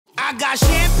I got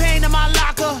champagne in my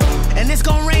locker, and it's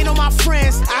gonna rain on my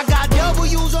friends. I got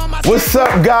W's on my... What's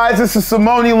up, guys? This is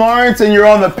Simoni Lawrence, and you're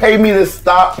on the Pay Me to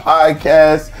Stop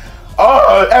podcast.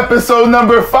 Oh, episode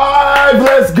number 5.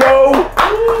 Let's go.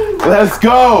 Let's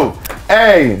go.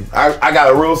 Hey, I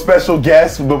got a real special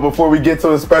guest, but before we get to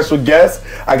the special guest,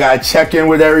 I gotta check in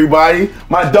with everybody.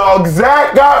 My dog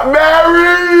Zach got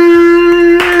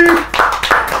married.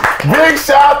 Big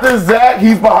shout to Zach.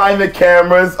 He's behind the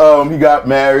cameras. He got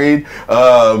married.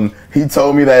 He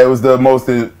told me that it was the most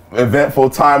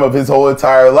eventful time of his whole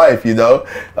entire life, you know.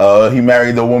 He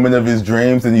married the woman of his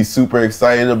dreams, and he's super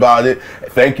excited about it.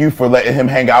 Thank you for letting him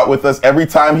hang out with us. Every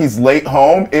time he's late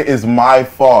home, it is my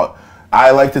fault.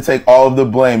 I like to take all of the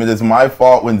blame. It is my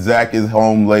fault when Zach is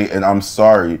home late, and I'm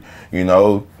sorry, you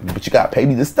know, but you got to pay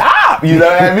me to stop, you know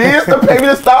what I mean? It's the Pay Me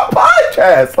to Stop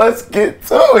podcast. Let's get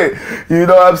to it. You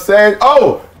know what I'm saying?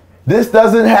 Oh, this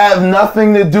doesn't have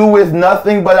nothing to do with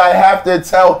nothing, but I have to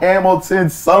tell Hamilton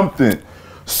something.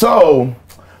 So,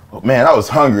 man, I was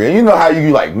hungry. And you know how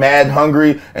you like mad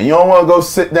hungry and you don't want to go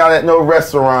sit down at no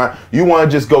restaurant. You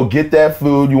want to just go get that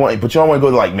food. But you don't want to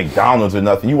go to like McDonald's or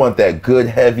nothing. You want that good,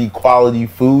 heavy, quality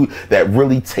food that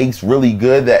really tastes really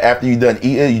good, that after you're done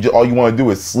eating, all you want to do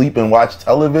is sleep and watch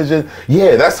television.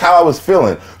 Yeah, that's how I was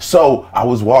feeling. So I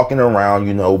was walking around,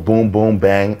 you know, boom, boom,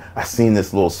 bang. I seen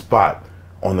this little spot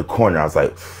on the corner. I was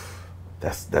like,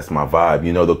 that's my vibe.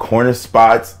 You know, the corner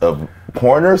spots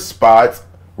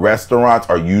restaurants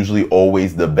are usually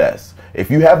always the best.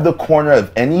 If you have the corner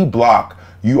of any block,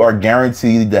 you are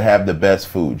guaranteed to have the best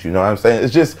food. You know what I'm saying?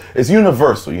 It's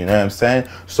universal, you know what I'm saying?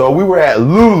 So we were at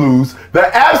Lulu's, the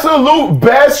absolute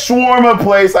best shawarma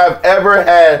place I've ever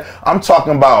had. I'm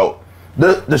talking about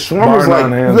the shawarma's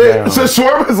the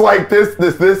shawarma's like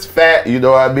this fat, you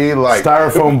know what I mean? Like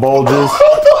styrofoam bulges.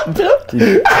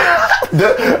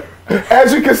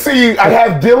 As you can see, I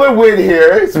have Dylan Wynn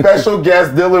here, special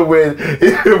guest Dylan Wynn,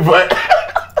 but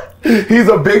he's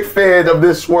a big fan of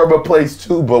this shawarma place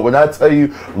too. But when I tell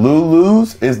you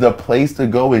Lulu's is the place to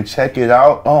go and check it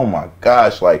out, oh my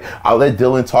gosh, like I'll let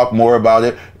Dylan talk more about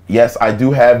it. Yes, I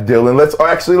do have Dylan. Let's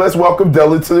welcome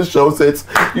Dylan to the show since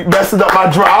you messing up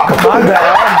my drop. My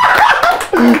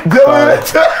bad.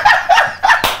 Dylan.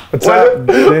 What's up?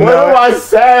 One of my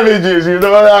savages, you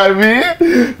know what I mean?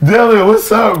 Dylan, what's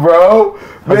up, bro?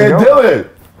 Man, Dylan,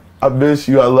 I miss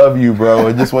you. I love you, bro.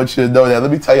 I just want you to know that.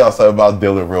 Let me tell y'all something about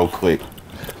Dylan real quick.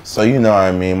 So, you know what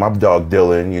I mean? My dog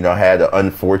Dylan, you know, had an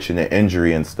unfortunate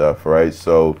injury and stuff, right?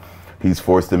 So he's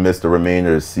forced to miss the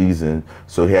remainder of the season.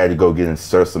 So he had to go get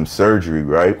some surgery,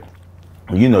 right?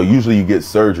 You know, usually you get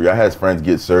surgery. I had friends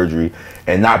get surgery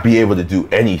and not be able to do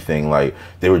anything. Like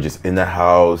they were just in the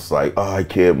house, like, oh, I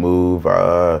can't move.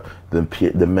 The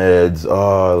meds,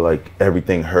 like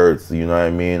everything hurts. You know what I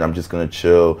mean? I'm just gonna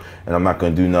chill and I'm not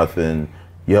gonna do nothing.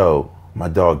 Yo, my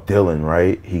dog Dylan,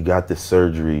 right? He got the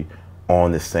surgery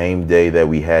on the same day that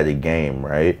we had a game,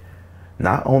 right?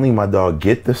 Not only my dog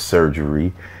get the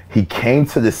surgery, he came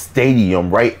to the stadium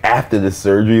right after the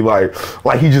surgery,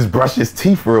 like he just brushed his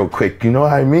teeth real quick, you know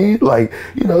what I mean? Like,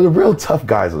 you know, the real tough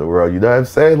guys of the world, you know what I'm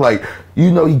saying? Like,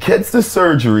 you know, he gets the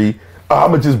surgery,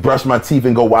 I'm gonna just brush my teeth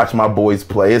and go watch my boys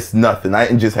play. It's nothing. I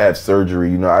didn't just have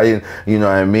surgery, you know. I didn't, you know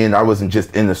what I mean? I wasn't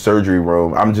just in the surgery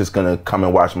room. I'm just gonna come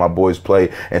and watch my boys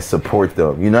play and support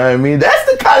them, you know what I mean? That's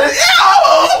the kind of,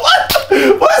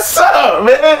 what's up,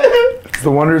 man? It's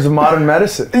the wonders of modern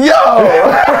medicine. Yo!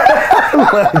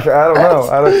 Like, I don't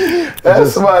know.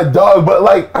 That's my dog. But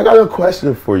like, I got a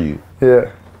question for you.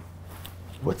 Yeah.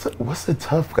 What's a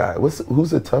tough guy?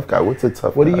 Who's a tough guy? What's a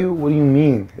tough guy? What do you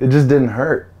mean? It just didn't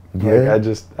hurt. Yeah. Like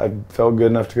I felt good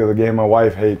enough to go to the game. My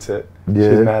wife hates it. Yeah.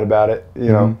 She's mad about it.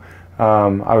 You know.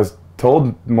 I was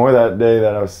told more that day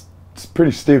that it's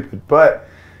pretty stupid, but.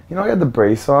 You know, I got the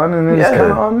brace on, and it's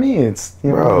kind of on me. It's,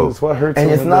 you know, it's what hurts.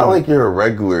 And it's not like you're a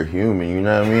regular human, you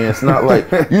know what I mean? It's not like,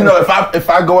 you know, if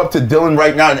I go up to Dylan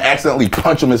right now and accidentally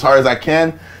punch him as hard as I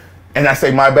can, and I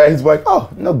say my bad, he's like, oh,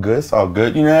 no good, it's all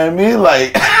good, you know what I mean?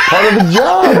 Like, part of the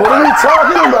job. What are we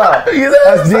talking about? You know,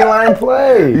 that's D-line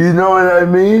play. You know what I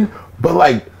mean? But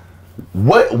like,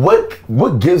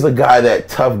 what gives a guy that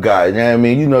tough guy? You know what I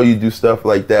mean? You know, you do stuff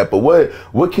like that, but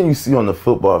what can you see on the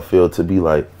football field to be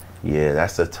like, yeah,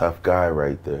 that's a tough guy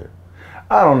right there?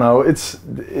 I don't know. It's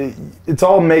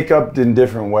all make-up in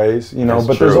different ways, you know. That's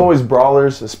but true. There's always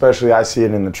brawlers, especially I see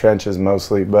it in the trenches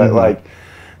mostly. But like,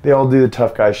 they all do the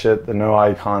tough guy shit, the no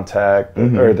eye contact,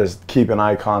 or the keep an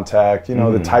eye contact. You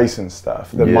know, the Tyson stuff,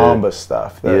 the Mamba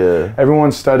stuff.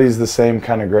 Everyone studies the same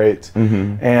kind of grades,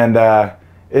 and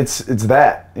it's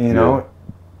that, you know.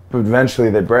 But eventually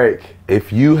they break.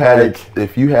 If you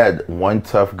had one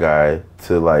tough guy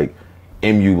to like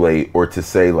emulate or to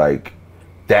say like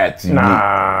that's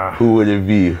unique, who would it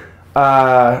be?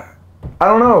 I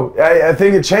don't know. I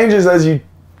think it changes as you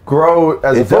grow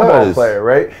as a football player,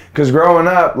 right? Because growing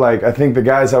up, like I think the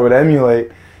guys I would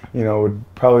emulate, you know, would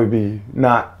probably be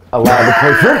not allowed to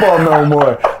play football no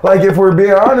more. Like if we're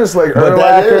being honest, like the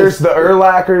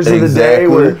Urlachers of the day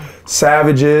were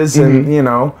savages, and you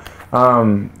know,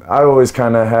 I always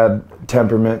kind of had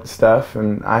temperament stuff,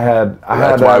 and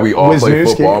that's why we all play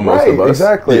football, most of us.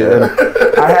 Exactly. Yeah.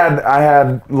 And I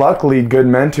had luckily good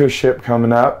mentorship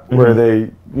coming up where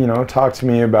they, you know, talked to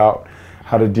me about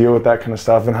how to deal with that kind of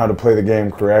stuff and how to play the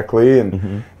game correctly,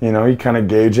 and you know, you kind of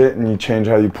gauge it and you change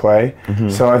how you play.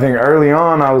 So I think early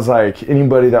on I was like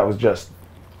anybody that was just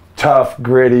tough,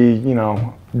 gritty, you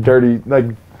know, dirty, like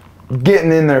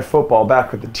getting in their football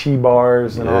back with the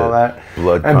T-bars and all that.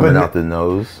 Blood coming out the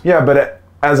nose. Yeah, but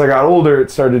as I got older, it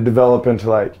started to develop into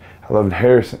like, I loved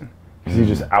Harrison because he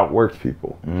just outworked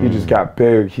people. He just got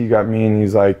big. He got mean.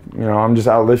 He's like, you know, I'm just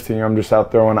out lifting. I'm just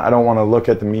out throwing. I don't want to look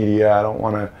at the media. I don't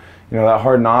want to, you know, that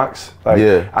Hard Knocks. Like,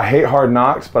 I hate Hard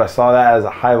Knocks, but I saw that as a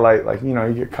highlight. Like, you know,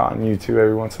 you get caught on YouTube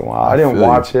every once in a while. I didn't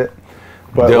watch it,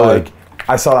 but like,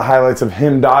 I saw the highlights of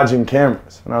him dodging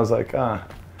cameras, and I was like, I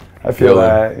feel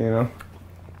that, you know.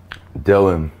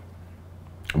 Dylan,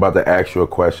 I'm about to ask you a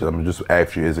question. I'm just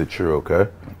ask you, is it true,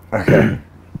 okay? Okay.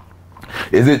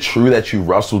 Is it true that you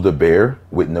wrestled a bear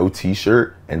with no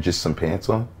t-shirt and just some pants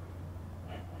on?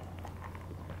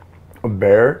 A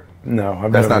bear? No.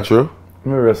 That's not true? I've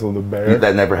never wrestled a bear.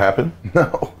 That never happened?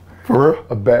 No. For real?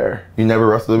 A bear. You never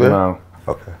wrestled a bear? No.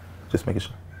 Okay. Just making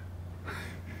sure.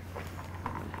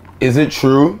 Is it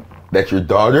true that your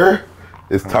daughter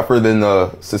is tougher than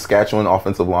the Saskatchewan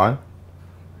offensive line?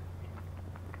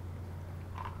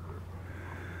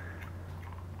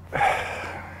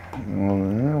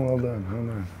 Well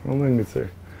done. Well done, good sir.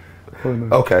 Well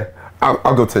done. Okay.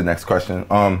 I'll go to the next question.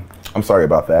 I'm sorry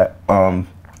about that. I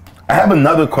have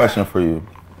another question for you.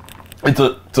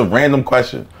 It's a random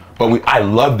question, but I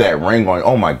love that ring on.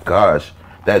 Oh my gosh,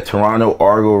 that Toronto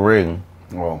Argo ring.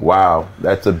 Whoa. Wow,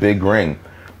 that's a big ring.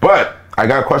 But I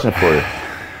got a question for you.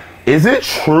 Is it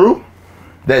true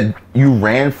that you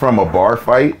ran from a bar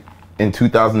fight in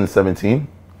 2017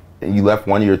 and you left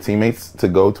one of your teammates to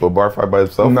go to a bar fight by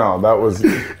himself? No,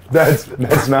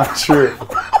 that's not true.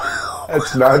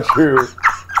 That's not true.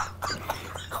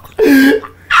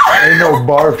 Ain't no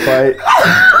bar fight.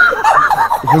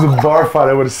 If it was a bar fight,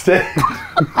 I would have stayed.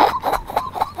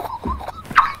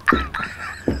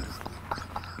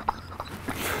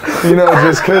 You know,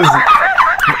 just because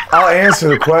I'll answer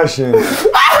the question.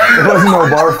 It wasn't no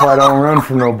bar fight. I don't run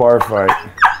from no bar fight.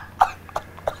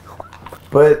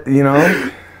 But, you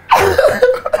know,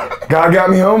 God got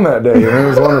me home that day, and it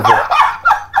was wonderful.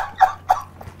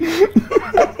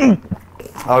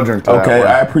 I'll drink to that Okay, one.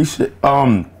 I appreciate.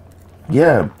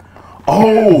 Yeah.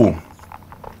 Oh.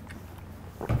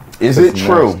 Is it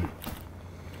true?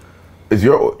 Is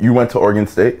you went to Oregon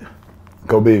State?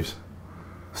 Go Beavs.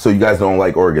 So you guys don't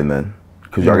like Oregon then?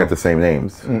 Because y'all got the same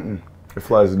names. It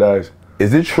flies or dies.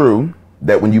 Is it true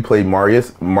that when you played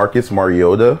Marcus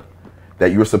Mariota,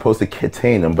 that you were supposed to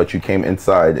contain him, but you came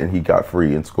inside and he got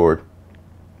free and scored?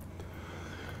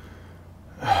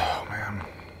 Oh man.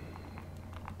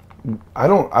 I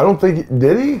don't think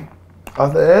did he?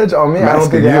 Off the edge? Oh man, I don't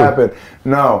think it happened.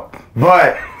 No.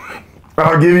 But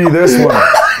I'll give you this one.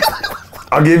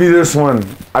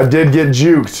 I did get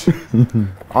juked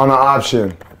on an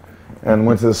option and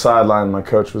went to the sideline. My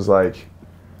coach was like,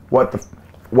 what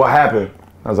happened?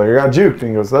 I was like, I got juked. And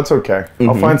he goes, that's okay.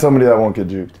 I'll find somebody that won't get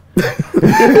juked.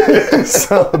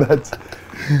 So that's,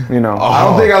 you know. I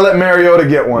don't think I let Mariota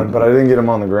get one, but I didn't get him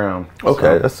on the ground. Okay,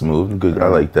 so. That's smooth. Good. I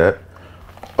like that.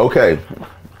 Okay.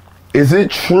 Is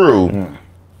it true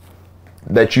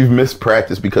that you've missed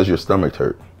practice because your stomach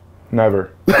hurt?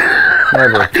 Never.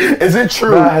 Never. Is it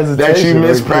true that you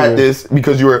missed practice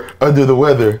because you were under the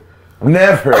weather?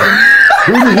 Never.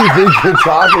 Who do you think you're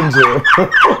talking to?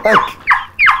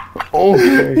 Like,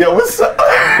 okay. Yo, what's up?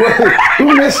 Wait,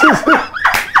 who misses it?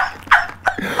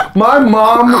 My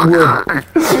mom would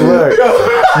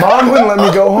Mom wouldn't let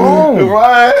me go home.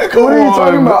 Right? What are you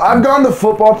talking about? I've gone to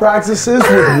football practices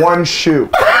with one shoe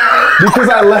because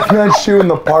I left that shoe in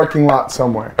the parking lot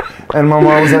somewhere, and my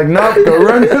mom was like, "Nope, go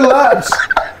run your laps."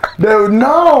 Dude,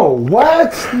 no,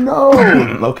 what? No.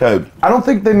 Okay. I don't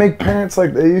think they make parents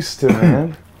like they used to,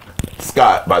 man.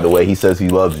 Scott, by the way, he says he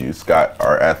loves you. Scott,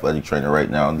 our athletic trainer right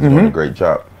now, and he's doing a great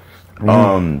job.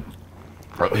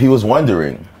 He was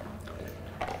wondering.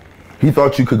 He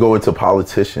thought you could go into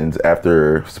politicians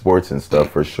after sports and stuff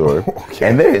for sure. Okay.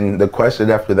 And then the question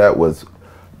after that was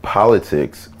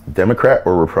politics, Democrat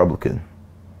or Republican?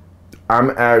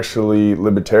 I'm actually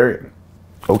libertarian.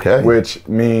 Okay. Which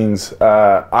means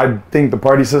I think the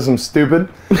party system's stupid.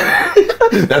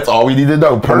 That's all we need to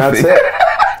know. Perfect. And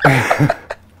that's it.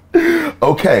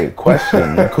 Okay,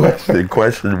 question.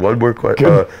 One more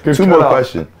question. Good two more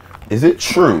questions. Is it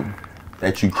true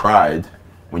that you cried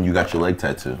when you got your leg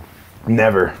tattoo?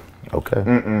 Never. Okay.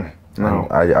 No.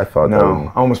 I thought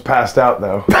no. I almost passed out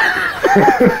though.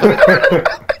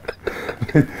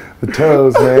 The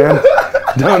toes, man.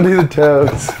 Don't do the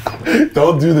toes.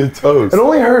 Don't do the toes. It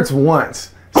only hurts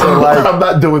once. So like, I'm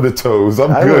not doing the toes.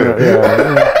 I'm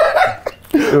good.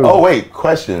 Oh wait,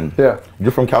 question. Yeah.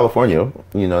 You're from California.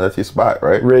 You know that's your spot,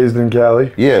 right? Raised in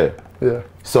Cali. Yeah. Yeah.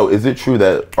 So is it true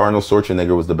that Arnold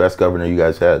Schwarzenegger was the best governor you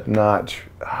guys had? Not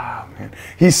true. Oh man.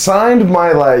 He signed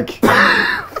my like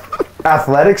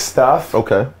athletic stuff.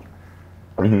 Okay.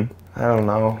 I don't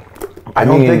know. I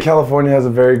don't think California has a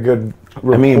very good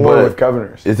rapport with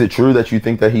governors. Is it true that you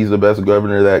think that he's the best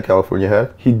governor that California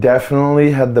had? He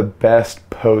definitely had the best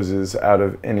poses out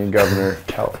of any governor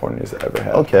California's ever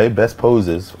had. Okay, best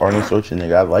poses. Arnold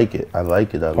Schwarzenegger. I like it.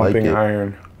 Pumping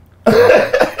iron.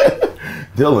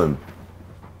 Dylan,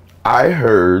 I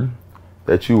heard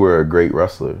that you were a great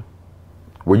wrestler.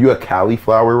 Were you a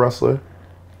cauliflower wrestler?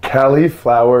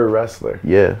 Cauliflower wrestler.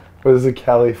 Yeah. What is a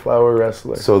cauliflower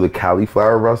wrestler? So the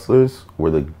cauliflower wrestlers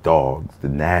were the dogs, the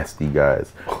nasty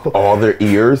guys. All their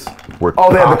ears were they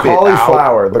had the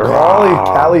cauliflower. The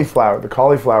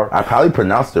cauliflower. I probably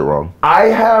pronounced it wrong. I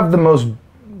have the most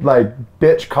like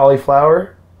bitch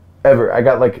cauliflower ever. I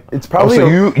got like it's probably. So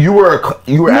you were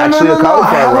actually a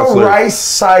cauliflower wrestler. A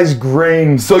rice-sized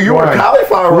grain. So you were a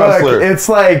cauliflower wrestler. Look, it's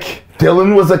like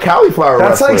Dylan was a cauliflower wrestler.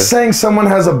 That's like saying someone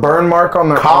has a burn mark on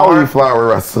their cauliflower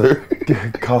wrestler.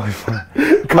 Cauliflower.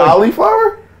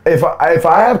 Cauliflower? If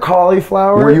I have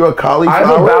cauliflower, were you a cauliflower?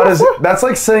 I'm about as. That's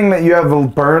like saying that you have a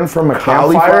burn from a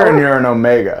campfire and you're an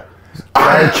omega.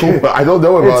 I don't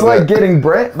know about that. It's like getting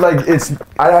bread. Like it's.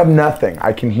 I have nothing.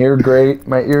 I can hear great.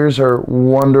 My ears are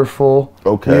wonderful.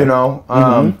 Okay. You know.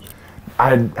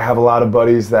 I have a lot of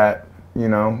buddies that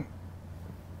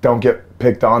don't get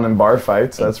picked on in bar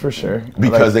fights. That's for sure.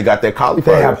 Because they got their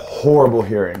cauliflower. They have horrible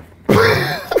hearing.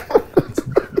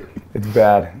 It's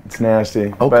bad. It's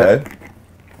nasty. Okay. But,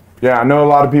 yeah, I know a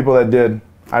lot of people that did.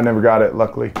 I never got it,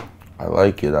 luckily. I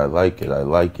like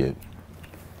it.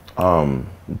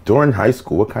 During high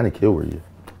school, what kind of kid were you?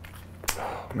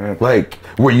 Oh, man. Like,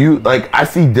 were you, like, I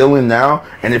see Dylan now,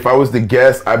 and if I was to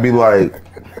guess, I'd be like,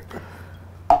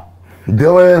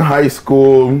 Dylan in high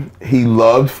school, he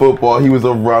loved football. He was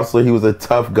a wrestler. He was a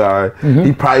tough guy.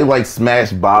 He probably, like,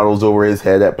 smashed bottles over his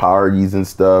head at parties and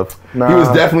stuff. Nah. He was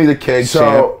definitely the keg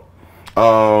champ.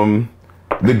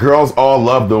 The girls all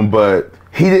loved him, but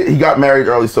he got married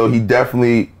early, so he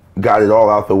definitely got it all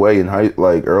out the way in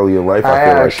early in life.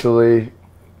 I feel like.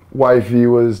 Wifey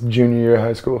was junior year of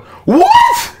high school.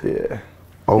 What? Yeah.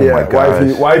 Oh my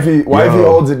gosh. Wifey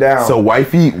holds it down. So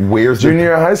wifey wears junior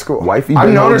year of high school. Wifey.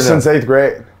 I've known her since 8th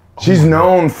grade. She's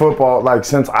known football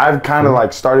since I've kind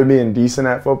of started being decent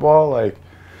at football.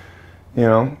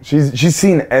 She's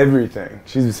seen everything.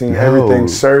 She's seen everything.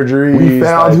 Surgery. We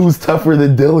found who's tougher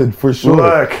than Dylan for sure.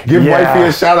 Look, give wifey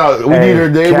a shout out. We need her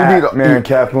name.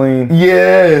 Kathleen.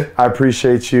 Yeah. I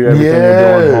appreciate you. Everything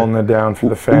you're doing, holding it down for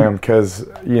the fam, because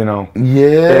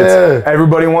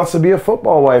everybody wants to be a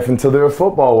football wife until they're a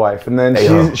football wife, and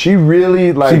then she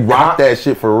really she rocked that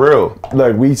shit for real.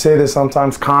 Like we say this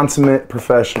sometimes, consummate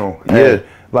professional. Yeah.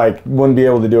 And, wouldn't be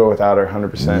able to do it without her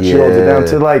 100%. She holds it down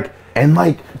to And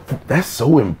that's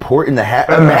so important to have.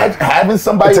 Imagine having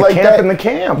somebody like that in the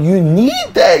camp. You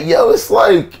need that, yo. It's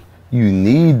like you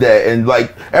need that, and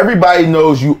everybody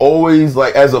knows you always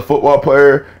as a football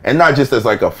player, and not just as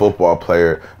a football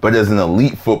player, but as an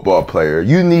elite football player.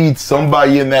 You need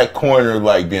somebody in that corner,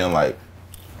 being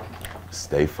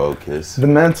stay focused. The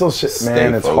mental shit,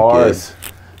 man, it's hard.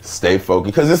 Stay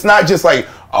focused, because it's not just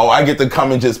I get to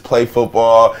come and just play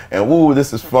football and woo,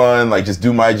 this is fun. Just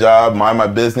do my job, mind my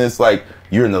business.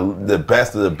 You're in the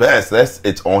best of the best.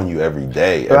 It's on you every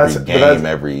day, every game,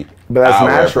 every hour,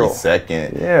 natural. every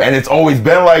second. Yeah. And it's always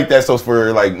been like that. So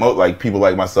for people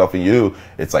like myself and you,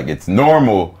 it's it's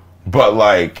normal, but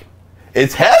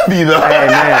it's heavy though. Hey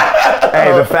man,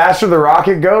 hey, the faster the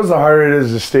rocket goes, the harder it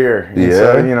is to steer. And yeah.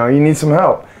 So, you need some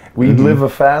help. We live a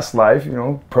fast life,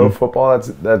 pro football,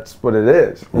 that's what it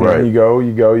is. Right. You go,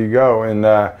 and,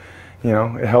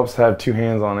 it helps to have two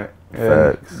hands on it.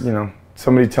 Facts. And,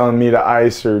 somebody telling me to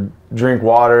ice or drink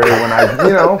water when I,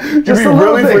 just you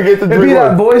really forget to drink water. It'd be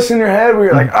that voice in your head where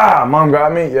you're mom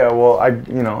got me. Yeah, well, I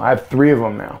have 3 of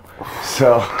them now.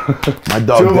 So, my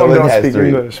dog 2 of them Dylan don't has speak 3.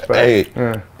 English. But,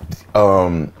 hey,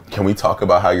 Can we talk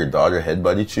about how your daughter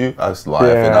headbutted you? I was laughing.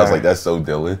 Yeah. I was like, that's so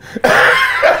Dylan.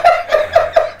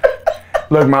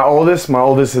 Look, my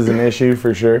oldest is an issue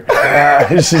for sure.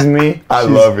 She's me. I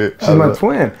love it. She's my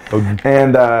twin. Okay.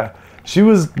 And she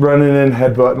was running in,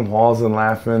 headbutting walls and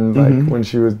laughing like when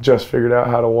she was just figured out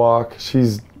how to walk.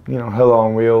 She's, hell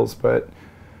on wheels, but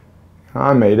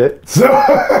I made it. So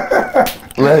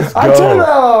let's go. I turned out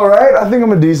all right. I think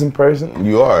I'm a decent person.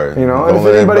 You are. And if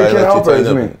anybody can help her, it's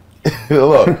me.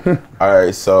 Look, all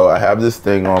right. So I have this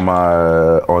thing on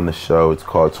the show. It's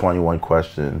called 21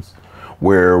 Questions,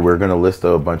 where we're gonna list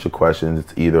a bunch of questions.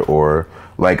 It's either or.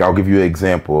 Like, I'll give you an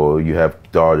example. You have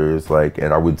daughters,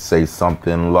 and I would say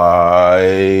something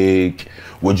like,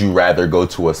 would you rather go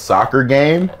to a soccer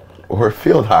game or a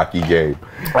field hockey game?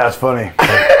 That's funny.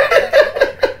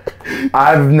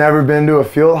 I've never been to a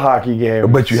field hockey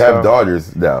game. But you have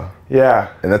daughters now. Yeah.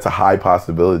 And that's a high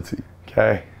possibility.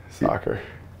 Okay, soccer.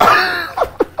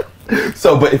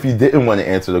 So, but if you didn't want to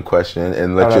answer the question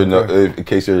and in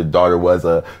case your daughter was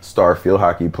a star field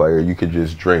hockey player, you could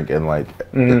just drink and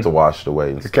get to washed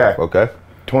away and stuff. Okay.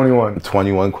 21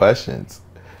 questions.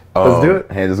 Let's do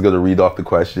it. Hannah's going to read off the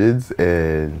questions,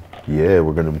 and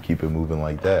we're going to keep it moving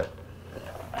like that.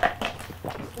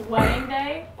 Wedding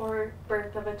day or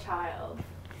birth of a child?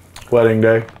 Wedding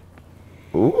day.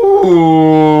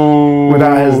 Ooh.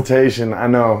 Without hesitation, I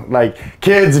know.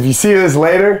 Kids, if you see this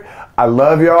later, I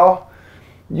love y'all.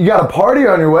 You got a party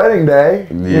on your wedding day.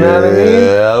 You know what I mean?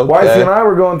 Okay. Wifey and I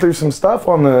were going through some stuff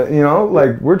on the,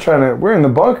 we're in the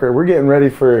bunker. We're getting ready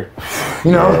for,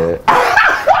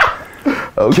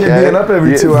 Okay. Kid being up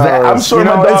every 2 hours. I'm sure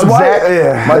my dog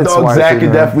Zach. My dog Zach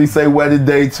could definitely say wedding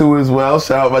day too as well.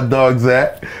 Shout out my dog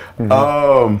Zach.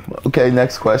 Okay,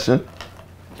 next question.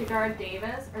 Jagara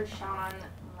Davis or Sean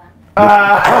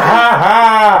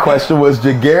Lemon? Question was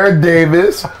Jagara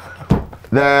Davis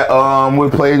that we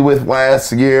played with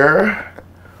last year,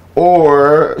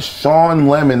 or Sean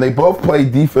Lemon. They both play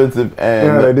defensive end.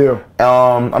 Yeah, they do.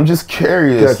 I'm just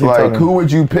curious, who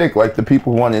would you pick? The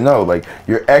people want to know,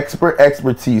 your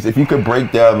expertise. If you could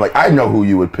break down, I know who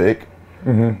you would pick,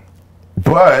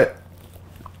 but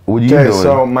what are you doing? Okay,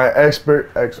 so my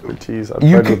expertise. I've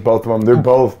played with both of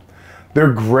them.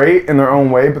 They're great in their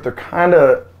own way, but they're kind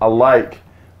of alike.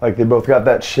 They both got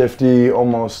that shifty,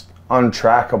 almost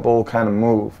untrackable kind of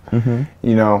move.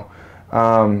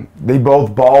 They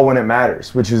both ball when it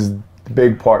matters, which is the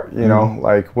big part.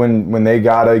 When they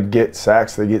gotta get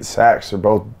sacks, they get sacks. They're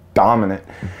both dominant,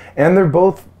 and they're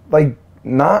both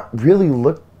not really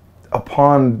looked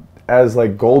upon as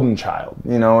golden child.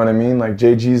 You know what I mean?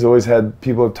 JG's always had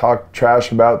people talk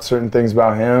trash about certain things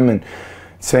about him, and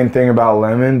same thing about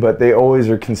Lemon, but they always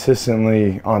are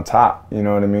consistently on top. You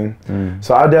know what I mean?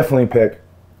 So I definitely pick.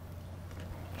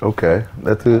 Okay,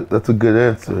 that's a good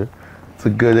answer. It's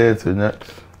a good answer.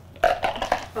 Next.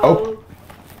 Bo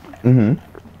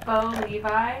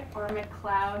Levi or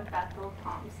McLeod Bethel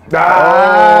Thompson?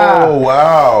 Oh,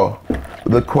 wow.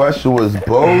 The question was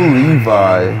Bo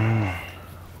Levi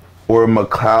or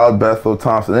McLeod Bethel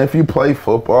Thompson. And if you play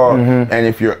football and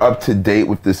if you're up to date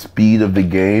with the speed of the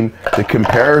game, the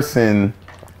comparison,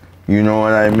 you know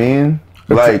what I mean?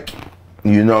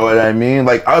 You know what I mean?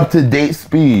 Up to date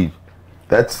speed.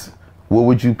 What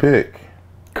would you pick?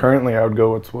 Currently, I would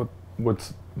go with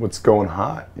what's going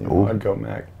hot. I'd go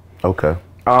Mac. Okay.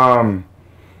 I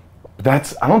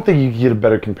don't think you can get a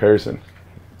better comparison.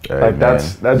 Hey,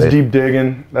 that's deep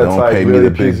digging. That's don't pay really me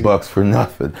the big bucks for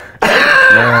nothing.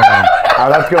 Man,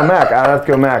 I'd have to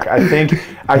go Mac.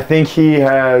 I think he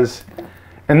has,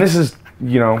 and this is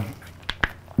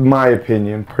my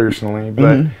opinion personally,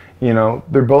 but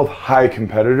they're both high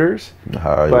competitors.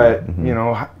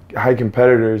 High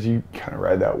competitors, you kind of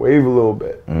ride that wave a little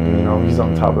bit. He's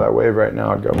on top of that wave right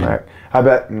now. I'd go Mac.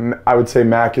 I would say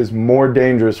Mac is more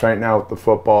dangerous right now with the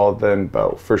football than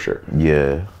Bo, for sure.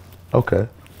 Yeah. Okay.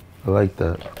 I like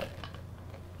that.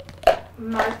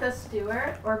 Martha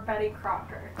Stewart or Betty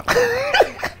Crocker?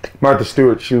 Martha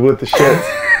Stewart, she with the shits.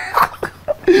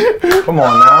 Come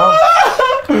on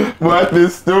now. Martha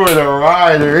Stewart, a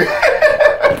rider.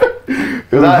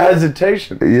 Without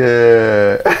hesitation.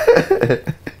 Yeah.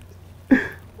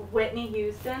 Whitney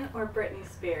Houston or Britney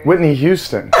Spears? Whitney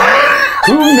Houston.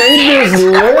 Who made this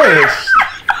list?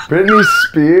 Britney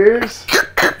Spears?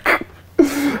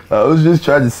 I was just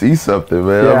trying to see something,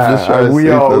 man. Yeah, I'm just trying to we see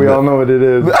something. We all know what it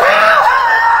is.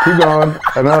 Keep going.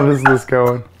 I know this list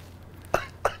going.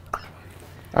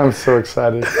 I'm so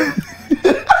excited.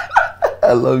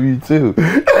 I love you too.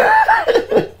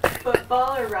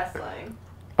 Football or wrestling?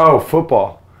 Oh,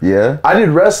 football. Yeah. I did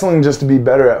wrestling just to be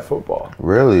better at football.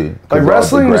 Really? Like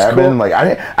wrestling was cool. Like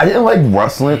I didn't like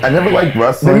wrestling. I never liked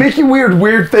wrestling. They make you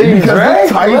weird things, because right?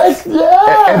 the tights,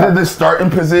 and then the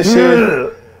starting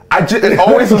position. It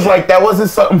always was like that wasn't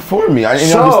something for me. I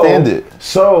didn't understand it.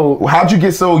 So how'd you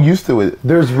get so used to it?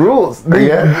 There's rules.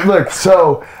 Look,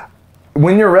 so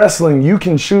when you're wrestling, you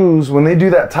can choose when they do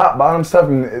that top bottom stuff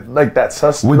and like that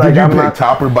sus. Would like, you pick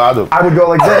top or bottom? I would go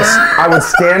like this. I would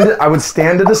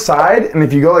stand to the side, and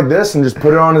if you go like this and just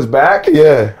put it on his back,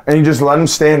 and you just let him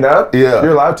stand up, you're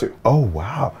allowed to. Oh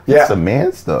wow, that's some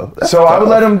man stuff. That's so tough. I would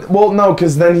let him. Well, no,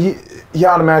 because then he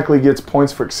automatically gets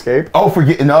points for escape. Oh, for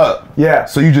getting up. Yeah.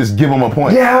 So you just give him a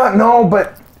point. Yeah, no,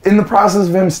 but in the process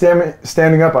of him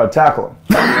standing up, I'd tackle him.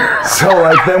 So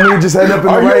like then we just end up in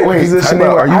the right position.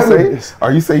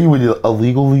 Are you saying you would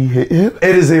illegally hit him?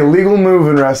 It is an illegal move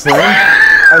in wrestling,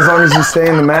 as long as you stay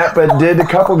in the mat. But did a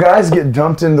couple guys get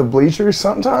dumped in the bleachers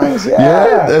sometimes?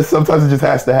 Yeah. Sometimes it just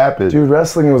has to happen. Dude,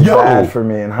 wrestling was bad for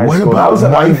me in high school. That was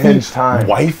an unhinged time.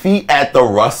 Wifey at the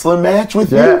wrestling match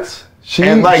with you? She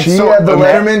had the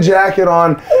Letterman jacket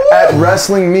on at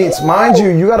wrestling meets. Mind you,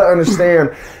 you got to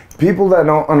understand. People that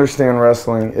don't understand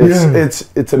wrestling,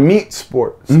 it's a meat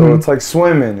sport. So it's like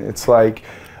swimming. It's like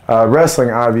wrestling,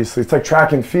 obviously. It's like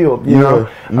track and field. You know,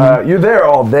 you're there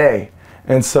all day.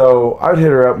 And so I would hit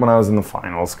her up when I was in the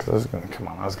finals because I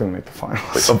was gonna make the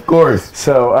finals. Of course.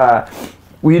 So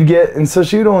we'd get, and so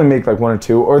she would only make like one or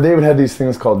two, or they would have these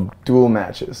things called dual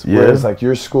matches, where it's like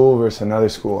your school versus another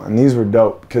school, and these were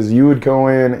dope because you would go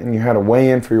in and you had to weigh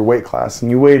in for your weight class,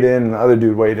 and you weighed in and the other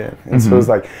dude weighed in, and so it was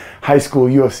like high school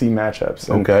UFC matchups.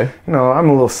 And, you know, I'm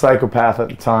a little psychopath at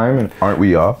the time, and aren't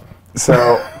we all?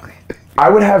 So I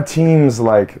would have teams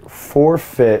like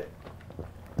forfeit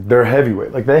their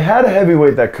heavyweight. Like they had a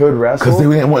heavyweight that could wrestle. Because they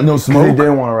didn't want no smoke? They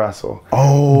didn't want to wrestle.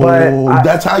 Oh, but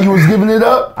that's how you was giving it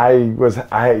up? I was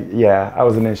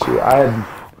an issue. I had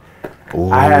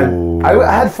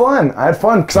fun. I had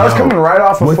fun because I was coming right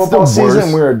off a football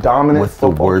season. We were dominant. What's the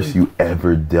worst you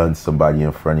ever done somebody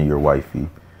in front of your wifey?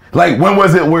 Like when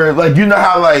was it where like you know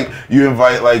how like you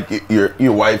invite like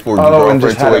your wife or your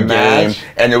girlfriend to a game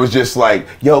and it was just like,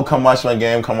 yo, come watch my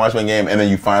game, and then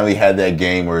you finally had that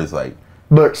game where it's like,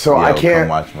 look, so I can't come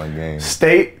watch my game.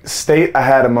 State. I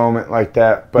had a moment like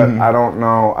that, but I don't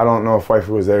know if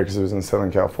wifey was there because it was in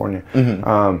Southern California.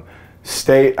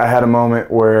 State, I had a moment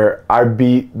where I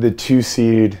beat the 2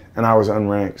 seed and I was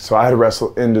unranked, so I had to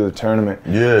wrestle into the tournament.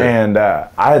 And I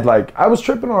was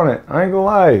tripping on it. I ain't gonna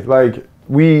lie. Like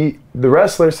the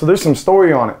wrestlers. So there's some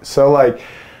story on it. So like,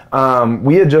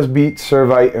 we had just beat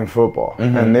Servite in football,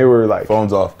 and they were like,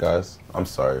 phones off, guys. I'm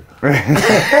sorry.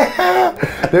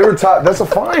 They were top. That's a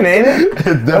fine, ain't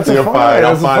it? That's a fine.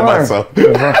 I'll find myself.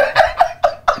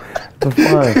 It's a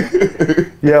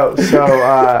fine. Yo, so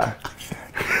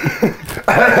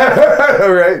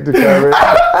right to cover.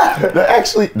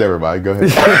 Actually, never mind. Go ahead.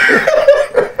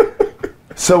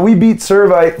 So we beat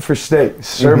Servite for state.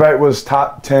 Servite was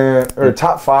top 10 or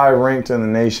top 5 ranked in the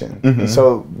nation. And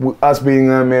so us beating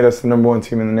them made us the #1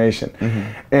 team in the nation.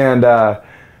 And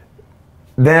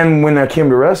then when I came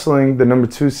to wrestling, the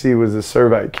 #2 seed was the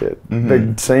Servite kid,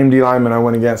 the same D lineman I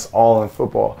went against all in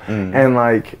football. And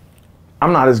like,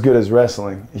 I'm not as good as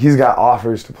wrestling. He's got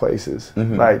offers to places,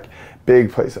 like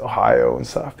big places, Ohio and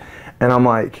stuff. And I'm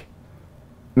like,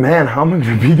 man, how am I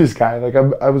gonna beat this guy? Like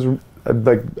I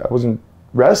wasn't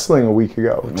wrestling a week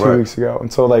ago, 2 weeks ago.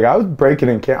 And so like I was breaking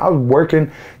in camp. I was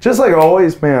working just like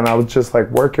always, man. I was just like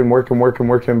working.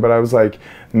 But I was like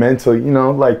mental, you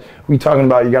know, like we talking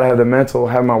about, you gotta have the mental.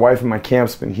 Having my wife in my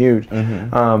camp's been huge.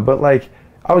 But like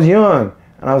I was young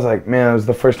and I was like, man, it was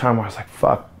the first time where I was like,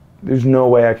 fuck, there's no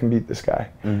way I can beat this guy,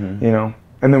 you know?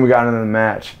 And then we got into the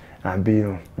match. And I beat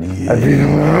him. I beat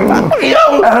him.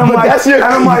 And I'm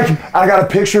like, I got a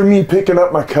picture of me picking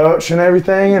up my coach and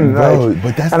everything. And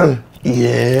but that's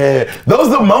those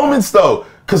are the moments though.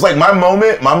 Cause like my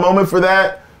moment for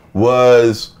that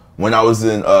was when I was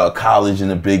in college in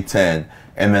the Big Ten.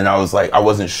 And then I was like, I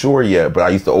wasn't sure yet, but I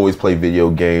used to always play video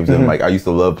games. And like, I used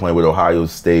to love playing with Ohio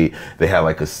State. They had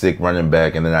like a sick running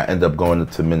back. And then I ended up going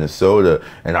to Minnesota.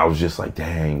 And I was just like,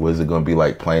 dang, what is it going to be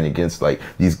like playing against like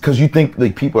these? Because you think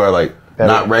like people are like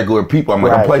not regular people. I'm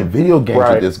like, I'm playing video games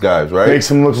with these guys, right? Makes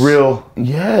them look real.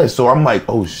 Yeah. So I'm like,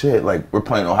 oh shit, like we're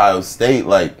playing Ohio State.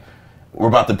 Like we're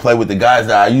about to play with the guys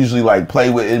that I usually like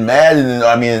play with in Madden and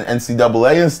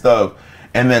NCAA and stuff.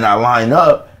 And then I line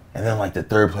up. And then like the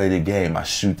third play of the game, I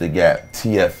shoot the gap,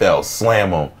 TFL,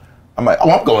 slam them. I'm like, oh,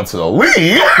 I'm going to the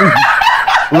league.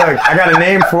 Look, I got a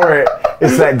name for it.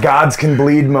 It's that gods can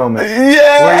bleed moment.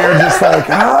 Yeah. Where you're just like,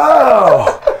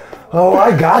 oh, oh,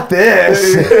 I got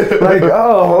this. Like,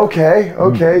 oh,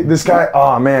 okay. This guy,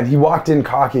 oh man, he walked in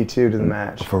cocky too to the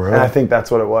match. For real? And I think that's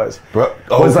what it was. Bro,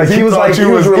 He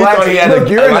was relaxed. He had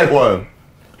a light one.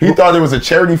 He thought it was a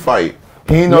charity fight.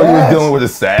 He didn't know he was dealing with a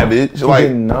savage. He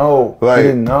didn't know.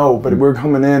 But we were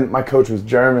coming in. My coach was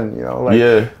German,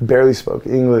 barely spoke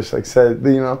English. Said,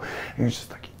 and he was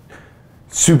just like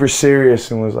super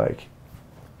serious and was like,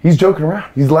 he's joking around.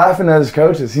 He's laughing at his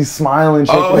coaches. He's smiling,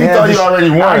 shaking hands. He thought he already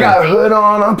won. I got hood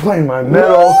on. I'm playing my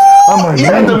medal. I'm like,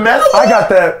 had the medal? I got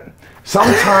that.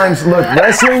 Sometimes, look,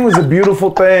 wrestling was a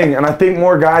beautiful thing, and I think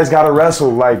more guys got to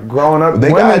wrestle. Like growing up, they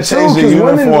gotta change the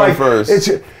uniform first.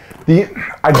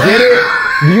 I get it.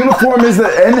 The uniform is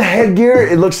and the headgear.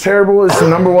 It looks terrible. It's the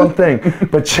number one thing.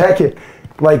 But check it.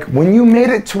 Like when you made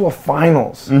it to a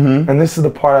finals, and this is the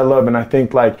part I love, and I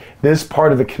think like this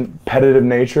part of the competitive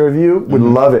nature of you would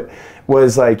love it,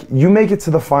 was like you make it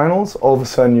to the finals, all of a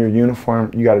sudden your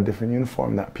uniform, you got a different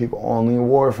uniform that people only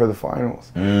wore for the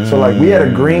finals. So like we had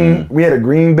a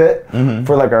green bit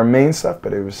for like our main stuff,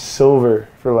 but it was silver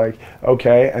for like,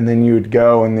 okay, and then you would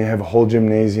go and they have a whole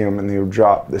gymnasium and they would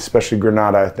drop, especially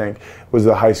Granada I think, was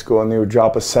the high school, and they would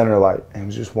drop a center light and it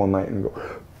was just one light and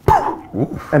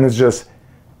go, and it's just,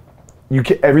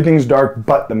 everything's dark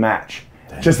but the match.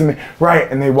 Right,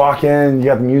 and they walk in, you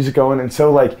got the music going, and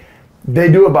so like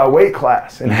they do it by weight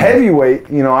class. And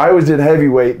heavyweight, I always did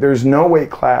heavyweight. There's no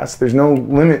weight class, there's no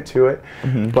limit to it.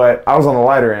 But I was on the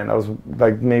lighter end. I was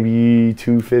like maybe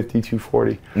 250,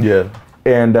 240. Yeah.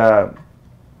 And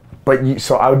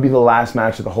so I would be the last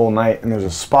match of the whole night, and there's a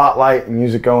spotlight and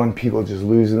music going, people just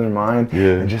losing their mind.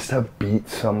 Yeah. And just to beat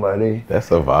somebody.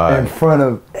 That's a vibe. In front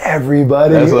of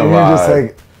everybody. That's a vibe. You're just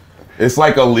like, it's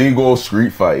like a legal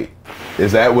street fight.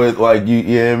 Is that what, like,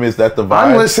 is that the vibe?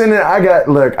 I'm listening. I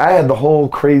had the whole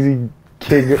crazy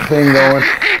kid thing going.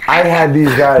 I had these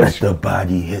guys. Let the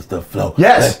body hit the floor.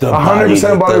 Yes,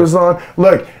 100% body was on.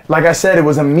 Look, like I said,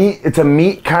 it's a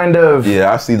meat kind of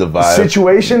I see the vibe.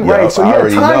 Situation, Yo, right? So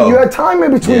you had time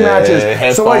in between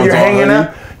matches. So what,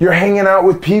 you're hanging out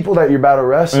with people that you're about to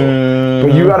wrestle.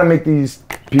 But you got to make these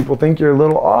people think you're a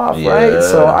little off, right?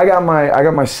 So I got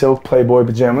my silk Playboy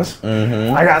pajamas.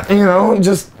 I got,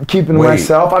 just keeping to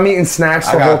myself. I'm eating snacks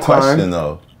the whole time. I got a question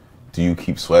though. Do you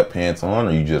keep sweatpants on,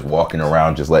 or are you just walking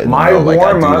around just letting my them know, like,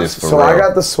 I do warm-ups? this for So real? I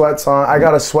got the sweats on. I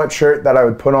got a sweatshirt that I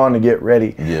would put on to get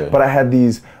ready. Yeah. But I had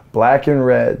these black and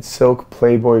red silk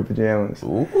Playboy pajamas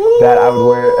that I would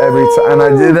wear every time,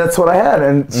 and that's what I had.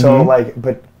 And so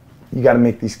but you got to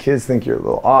make these kids think you're a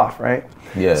little off, right?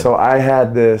 Yeah. So I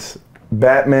had this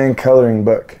Batman coloring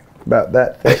book about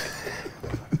that thick,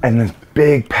 and this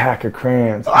big pack of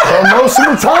crayons. So most of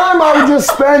the time I would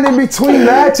just spend in between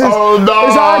matches. Oh no!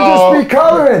 I'd just be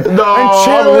coloring and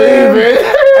chilling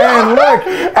and look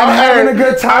and having a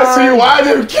good time. I see why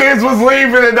them kids was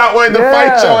leaving and not wanting to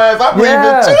fight your ass. I'm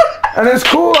leaving too. And it's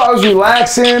cool. I was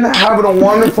relaxing, having a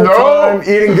wonderful time,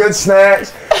 eating good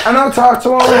snacks. And I'll talk to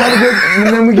them, and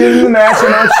then we get in the match,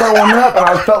 and I'd start warming up, and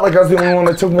I felt like I was the only one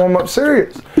that took warm up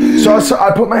serious. So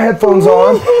I put my headphones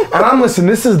on, and I'm listening.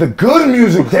 This is the good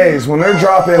music days when they're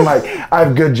dropping, like, I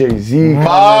have good Jay-Z. Mom,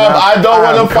 I don't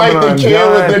want to fight the kid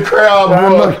with the crowd.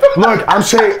 Look, I'm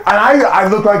saying, and I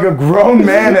look like a grown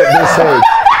man at this age.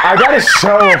 I gotta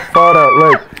show a photo.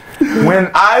 Look. When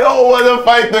I don't want to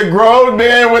fight the grown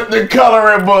man with the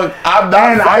coloring book. I'm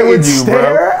not fighting you,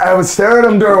 bro. I would stare at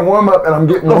him during warm up, and I'm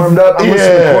getting warmed up. I'm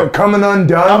listening to Court Coming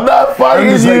Undone. I'm not fighting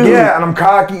you. Like, and I'm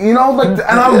cocky, and I would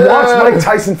watch Mike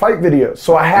Tyson fight videos.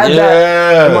 So I had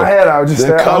that in my head. I would just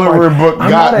stare. The coloring book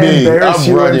got me. Embarrass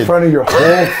you in front of your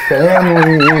whole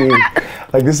family.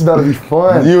 Like, this is about to be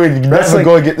fun. You would never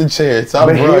go and get the chance.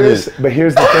 But here's the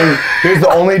thing. Here's the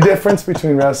only difference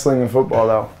between wrestling and football,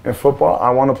 though. In football, I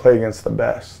want to play against the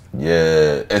best.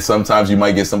 Yeah, and sometimes you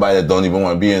might get somebody that don't even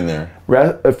want to be in there.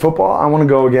 Football, I want to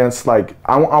go against, like,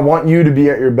 I want you to be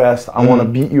at your best. I want to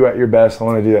beat you at your best. I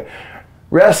want to do that.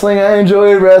 Wrestling, I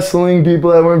enjoyed wrestling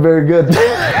people that weren't very good.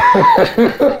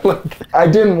 Like, I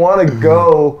didn't want to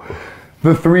go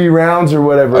the 3 rounds or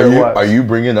whatever it was. Are you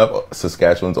bringing up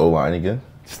Saskatchewan's O-line again?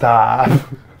 Stop.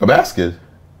 A basket.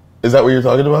 Is that what you're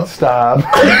talking about? Stop.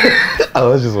 I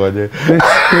was just wondering.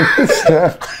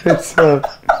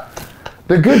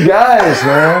 They're good guys,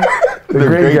 man. They're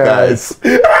great guys.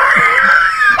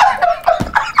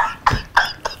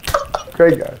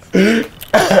 Great guys.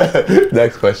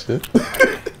 Next question.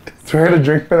 So I had a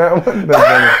drink for that one?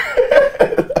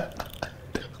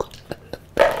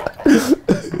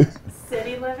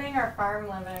 City living or farm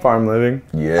living? Farm living.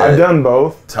 Yeah. I've done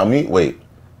both. Tell me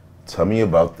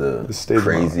about the state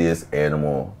craziest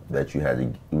animal that you had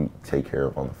to take care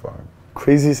of on the farm.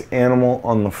 Craziest animal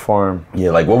on the farm.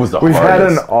 Yeah, like what was the We've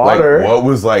hardest? had an otter. Like, what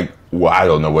was like, well, I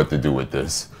don't know what to do with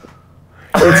this.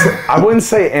 I wouldn't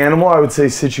say animal, I would say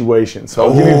situation. So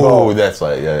I'll give you both. That's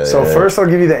like, yeah. So first I'll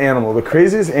give you the animal. The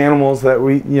craziest animals that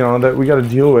we got to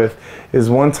deal with is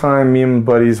one time me and my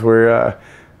buddies were,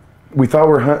 we thought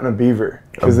we were hunting a beaver.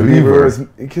 Because the beaver was,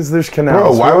 because there's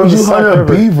canals. Bro, why would you hunt a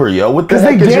beaver, yo? What the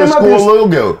heck is your school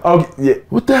logo? Oh, yeah.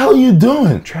 What the hell are you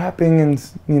doing? Trapping and,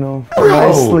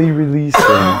 nicely releasing.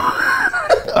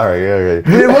 All right.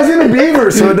 It wasn't a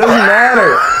beaver, so it doesn't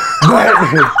matter.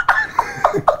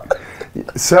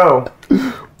 So,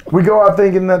 we go out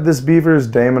thinking that this beaver is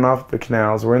damming off the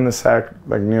canals. We're in the Sac,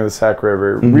 like near the Sac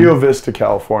River, Rio Vista,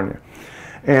 California.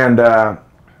 And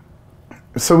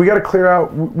so we got to clear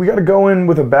out, we got to go in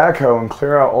with a backhoe and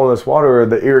clear out all this water, or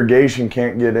the irrigation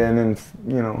can't get in and,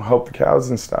 help the cows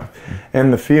and stuff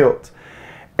in the fields.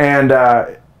 And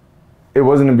it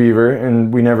wasn't a beaver,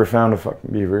 and we never found a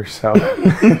fucking beaver, so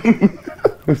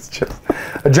it was just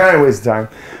a giant waste of time.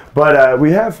 But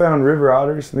we have found river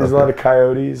otters, and there's a lot of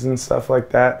coyotes and stuff like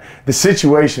that. The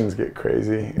situations get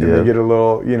crazy, and we get a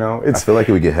little, I feel like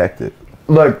it would get hectic.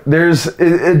 Look,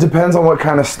 it depends on what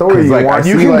kind of story you want.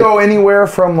 You can go anywhere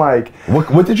from like...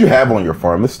 What did you have on your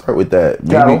farm? Let's start with that.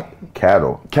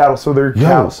 Cattle. Cattle, so they're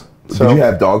cows. So, did you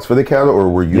have dogs for the cattle, or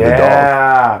were you the dog?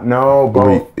 Yeah, no,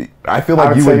 both. I feel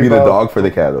like you would be the dog for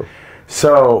the cattle.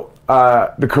 So,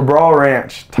 the Cabral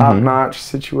Ranch, top-notch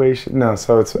situation. No,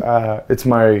 so it's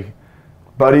my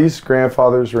buddy's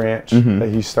grandfather's ranch that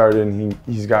he started and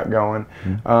he's got going.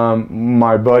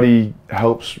 My buddy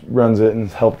runs it and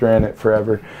helped ran it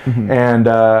forever. And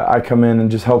I come in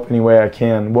and just help any way I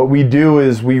can. What we do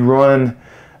is we run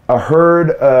a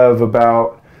herd of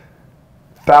about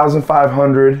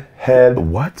 1,500 head.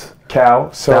 What? Cow.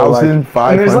 So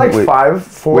 1,500. And there's like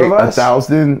four of us.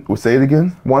 1,000. Say it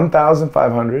again.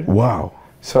 1,500. Wow.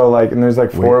 So and there's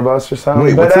like four of us or something.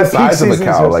 Wait, what's the size of a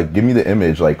cow? Like, give me the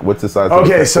image. Like, what's the size of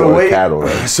a cattle?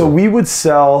 Right? So we would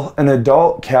sell, an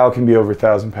adult cow can be over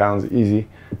 1,000 pounds easy.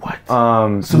 What?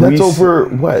 So that's over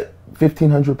what?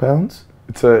 1,500 pounds?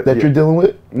 That you're dealing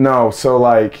with? No. So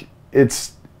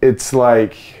it's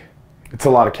a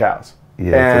lot of cows.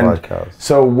 Yeah, it's a lot of cows.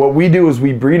 So what we do is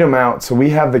we breed them out. So we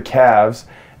have the calves,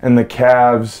 and the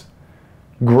calves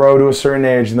grow to a certain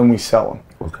age, and then we sell them.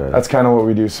 Okay. That's kind of what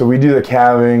we do. So we do the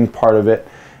calving part of it.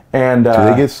 And do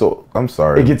they get I'm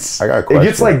sorry. I got a question. It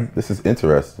gets like... This is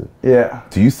interesting. Yeah.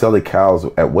 Do you sell the cows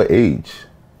at what age?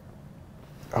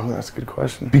 Oh, that's a good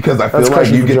question. Because I feel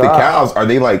like you get the cows, are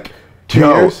they like... 2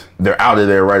 years? They're out of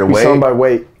there right away? We sell them by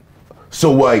weight.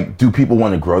 So, do people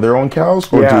want to grow their own cows,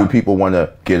 or do people want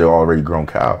to get an already grown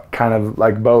cow? Kind of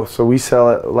like both. So we sell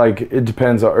it, it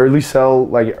depends.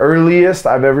 Earliest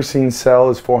I've ever seen sell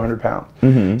is 400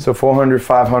 pounds. So 400,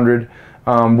 500.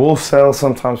 We'll sell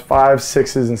sometimes 5s,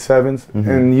 6s, and 7s,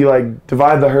 and you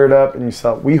divide the herd up and you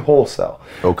sell. We wholesale.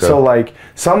 Okay. So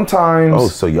sometimes. Oh,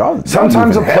 so y'all.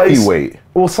 Sometimes a place. Heavyweight.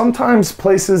 Well, sometimes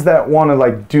places that want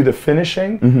to do the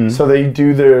finishing, so they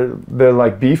do their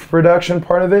beef production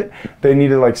part of it. They need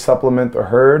to supplement the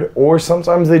herd, or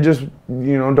sometimes they just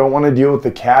don't want to deal with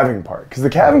the calving part, because the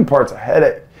calving part's a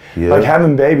headache. Yeah. Like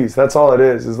having babies, that's all it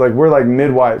is. It's we're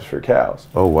midwives for cows.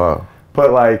 Oh wow.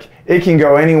 But it can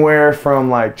go anywhere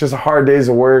from just a hard days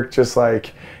of work, just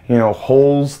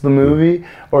Holes the movie,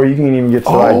 or you can even get to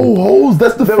Holes.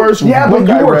 That's the first. Yeah, but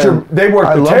they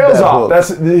work their tails off. Book. That's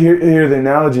here's the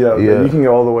analogy of it. You can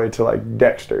go all the way to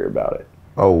Dexter about it.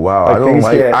 Oh wow,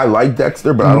 I like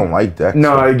Dexter, but I don't like Dexter.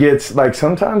 No, it gets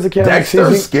sometimes the calving season.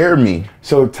 Dexter scared me.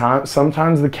 So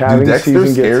sometimes the calving season gets.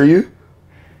 Dexter scare you?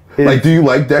 Do you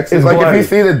like Dexter? If you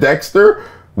see the Dexter.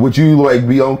 Would you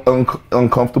be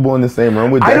uncomfortable in the same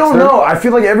room with Dexter? I don't know. I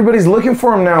feel like everybody's looking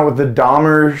for him now with the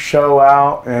Dahmer show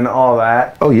out and all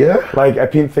that. Oh yeah. I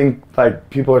think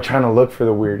people are trying to look for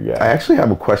the weird guy. I actually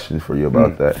have a question for you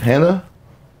about that, Hannah.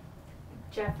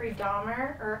 Jeffrey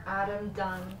Dahmer or Adam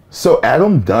Dunn? So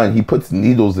Adam Dunn, he puts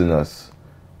needles in us,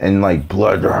 and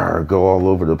blood go all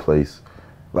over the place.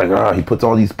 He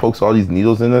pokes all these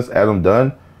needles in us. Adam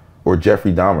Dunn, or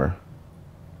Jeffrey Dahmer?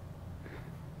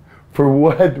 For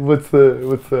what? What's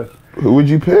the? Who would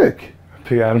you pick?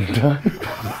 Pick Adam Dunn.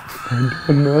 I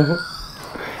don't know.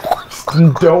 Just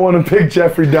don't want to pick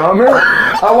Jeffrey Dahmer.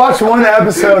 I watched one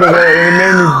episode of it and it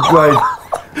made me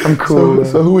I'm cool.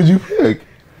 So who would you pick?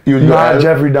 You would not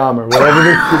Jeffrey Dahmer.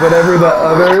 Whatever the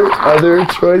other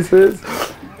choice is.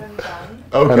 Adam Dunn.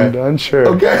 Okay. Adam Dunn, sure.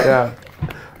 Okay. Yeah.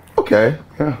 Okay.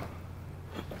 Yeah.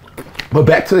 But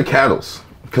back to the cattles,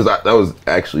 because that was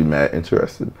actually mad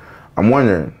interesting. I'm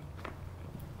wondering,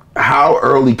 how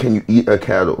early can you eat a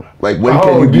cattle? When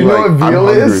can you be do you know what veal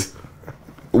is?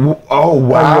 Oh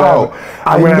wow!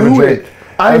 I'm gonna have a knew drink. it.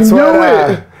 I That's knew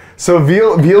what, it. So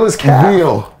veal is calf.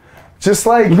 Veal. Just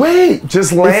like Wait,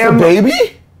 just it's lamb. the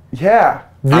baby? Yeah,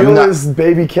 I'm veal not- is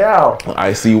baby cow.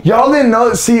 I see. Y'all didn't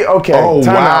know. See, okay. Oh,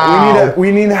 time wow. out.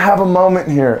 We need to have a moment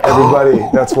here, everybody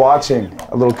that's watching.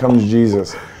 A little come to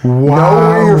Jesus. Wow. Know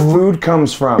where your food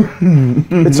comes from.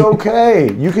 It's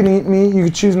okay. You can eat meat. You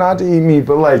can choose not to eat meat,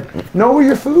 but like, know where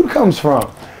your food comes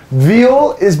from.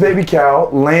 Veal is baby cow.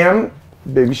 Lamb,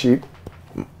 baby sheep.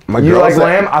 My You girl like said-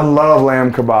 lamb? I love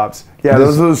lamb kebabs. Yeah,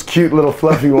 those cute little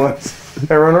fluffy ones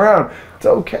that run around. It's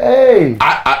okay.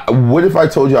 What if I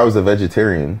told you I was a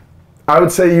vegetarian? I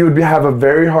would say you would have a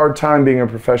very hard time being a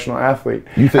professional athlete.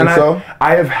 You think so?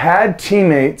 I have had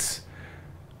teammates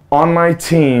on my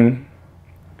team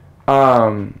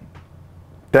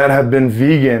that have been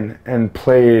vegan and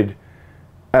played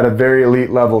at a very elite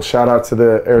level. Shout out to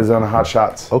the Arizona Hot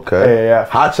Shots. Okay. AAF.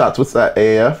 Hot Shots. What's that?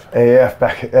 AAF? AAF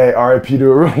back. Hey, RIP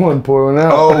to a real one, pouring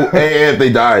out. Oh, AAF.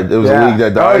 They died. It was a league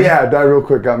that died. Oh yeah, died real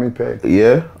quick. Got me paid.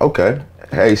 Yeah. Okay.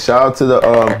 Hey, shout out to the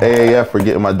AAF for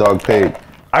getting my dog paid.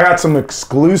 I got some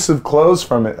exclusive clothes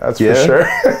from it. That's Yeah? for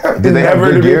sure. Did they have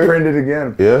Never good to gear? be printed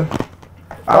again. Yeah.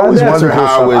 I always That's wonder some cool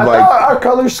how I stuff. would thought our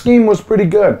color scheme was pretty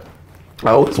good.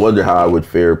 I always wonder how I would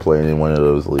fare playing in one of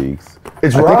those leagues.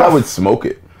 It's I think I rough. would smoke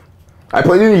it. I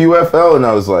played in the UFL and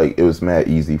I was like, it was mad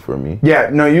easy for me. Yeah,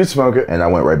 no, you'd smoke it. And I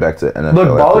went right back to NFL. Look,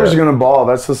 after ballers that. are gonna ball.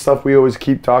 That's the stuff we always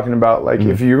keep talking about. Like,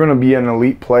 if you're gonna be an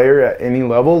elite player at any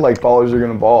level, like ballers are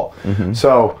gonna ball.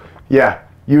 So, yeah,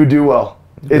 you would do well.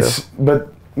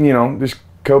 But you know, there's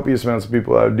copious amounts of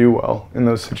people that would do well in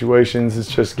those situations.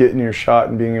 It's just getting your shot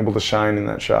and being able to shine in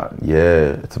that shot,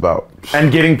 Yeah, it's about.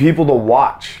 and getting people to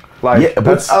watch. Like, Yeah, but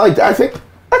that's I think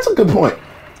that's a good point.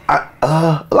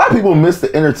 A lot of people miss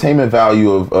the entertainment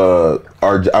value of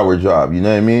our job. You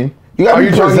know what I mean? You gotta Are be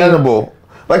you talking- presentable.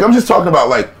 Like I'm just talking about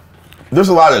like, there's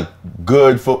a lot of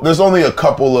good. There's only a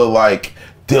couple of like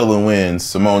Dylan Wynn,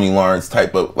 Simoni Lawrence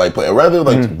type of like player. Rather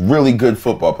like really good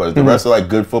football players. The rest are like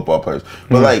good football players.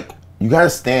 But like you gotta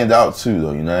stand out too,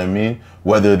 though. You know what I mean?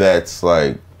 Whether that's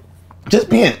like just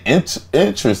being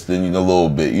interesting a little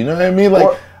bit. You know what I mean?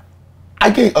 Like. I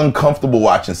get uncomfortable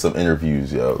watching some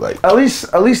interviews, yo. Like at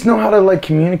least know how to like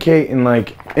communicate and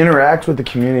like interact with the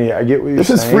community. I get what you're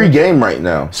saying. this is free game right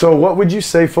now. So what would you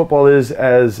say football is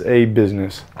as a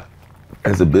business?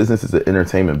 As a business, it's an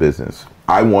entertainment business.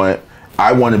 I want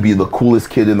to be the coolest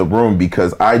kid in the room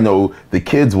because I know the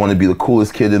kids want to be the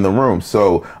coolest kid in the room.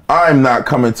 So I'm not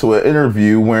coming to an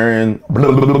interview wearing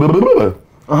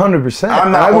 100%.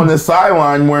 I'm not on the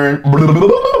sideline wearing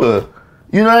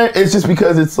You know, it's just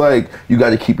because it's like you got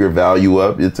to keep your value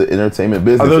up. It's an entertainment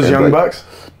business. Are those And young like, bucks?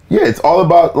 Yeah, it's all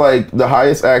about like the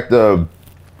highest act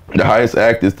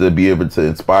is to be able to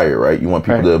inspire, right? You want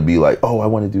people to be like, oh, I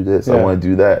want to do this, I want to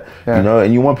do that, you know,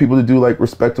 and you want people to do like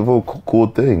respectable, cool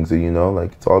things, and you know,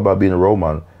 like it's all about being a role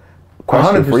model.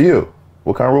 Question 100%. for you: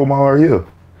 what kind of role model are you?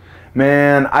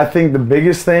 Man, I think the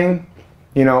biggest thing,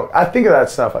 you know, I think of that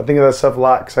stuff. I think of that stuff a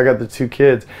lot because I got the 2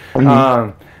 kids.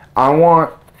 I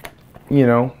want, you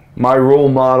know, my role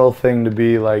model thing to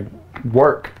be like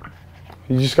work.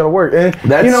 You just gotta work. And,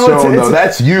 That's you know,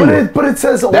 that's you. But it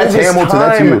says all That's this Hamilton, time.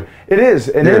 that's you. It is,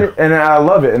 and Yeah. and I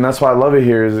love it, and that's why I love it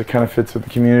here. Is it kind of fits with the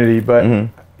community, but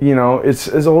you know, it's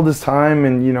as old as time,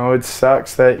 and you know, it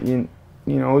sucks that you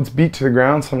know it's beat to the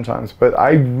ground sometimes. But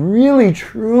I really,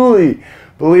 truly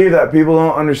believe that people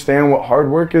don't understand what hard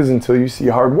work is until you see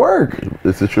hard work.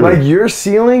 It's the truth. Like your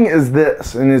ceiling is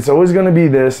this, and it's always going to be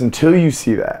this until you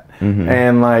see that.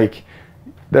 And like,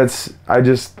 that's I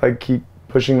just like keep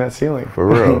pushing that ceiling For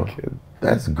real.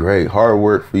 That's great. Hard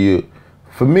work for you.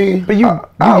 For me, But you I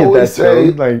get that always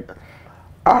say, too. Like,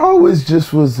 I always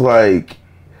just was like,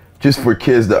 just for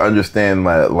kids to understand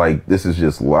that, like, this is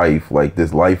just life. Like,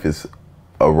 this life is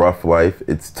a rough life.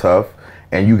 It's tough.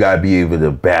 And you gotta be able to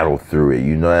battle through it,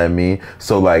 you know what I mean?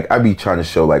 So like, I be trying to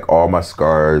show like all my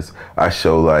scars. I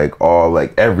show like all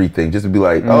like everything, just to be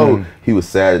like, oh, he was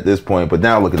sad at this point, but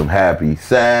now look at him happy,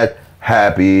 sad,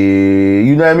 happy.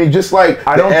 You know what I mean? Just like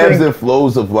the ebbs and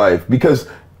flows of life, because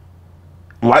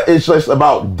it's just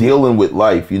about dealing with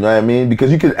life. You know what I mean?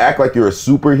 Because you can act like you're a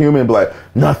superhuman, and be like,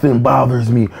 nothing bothers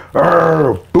me.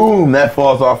 Boom, that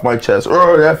falls off my chest.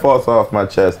 That falls off my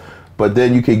chest. But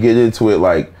then you can get into it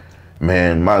like,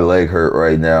 man, my leg hurt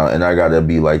right now, and I gotta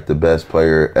be like the best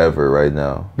player ever right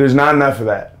now. there's not enough of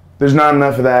that. There's not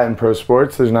enough of that in pro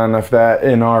sports. There's not enough of that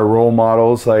in our role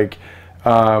models. Like,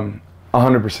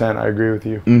 100%, I agree with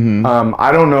you.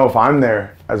 I don't know if I'm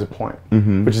there as a point,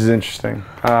 which is interesting.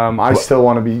 I still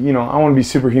want to be, you know, I want to be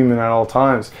superhuman at all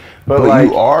times. But like,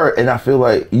 you are, and I feel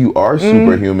like you are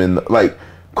superhuman. Like,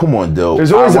 Come on, Dill.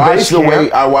 There's always a base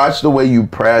camp. I watch the way you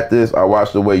practice. I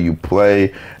watch the way you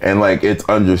play, and like it's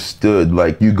understood.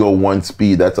 Like you go one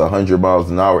speed, that's 100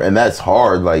 miles an hour, and that's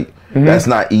hard. Like that's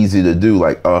not easy to do.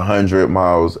 Like 100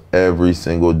 miles every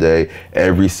single day,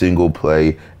 every single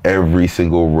play, every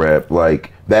single rep.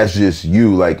 Like that's just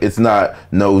you. Like it's not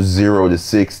no 0 to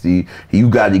 60. You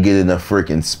got to get in a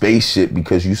freaking spaceship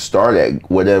because you start at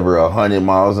whatever 100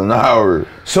 miles an hour.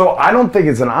 So I don't think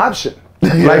it's an option.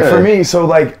 Like for me, so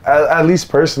like at least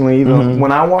personally,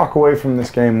 when I walk away from this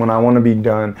game, when I want to be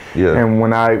done, and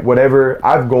when I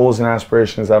have goals and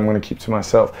aspirations that I'm going to keep to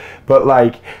myself. But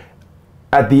like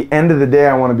at the end of the day,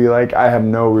 I want to be like, I have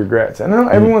no regrets. And I know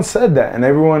everyone said that, and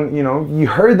everyone, you know, you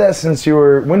heard that since you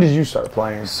were. When did you start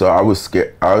playing? So I was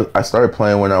scared. I started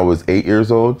playing when I was 8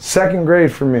 years old. 2nd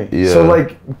grade for me. Yeah. So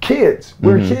like kids,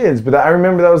 we were kids, but I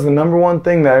remember that was the number one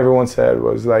thing that everyone said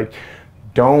was like,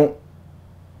 don't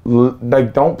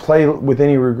play with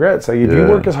any regrets. Like if you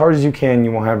work as hard as you can,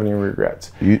 you won't have any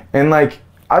regrets. And like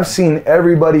I've seen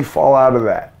everybody fall out of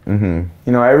that. You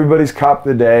know, everybody's copped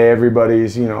the day.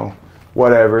 Everybody's, you know,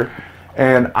 whatever.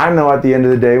 And I know at the end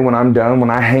of the day, when I'm done,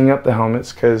 when I hang up the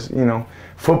helmets, because you know,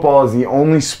 football is the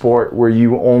only sport where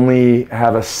you only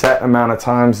have a set amount of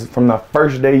times from the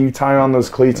first day you tie on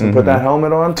those cleats and put that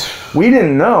helmet on. We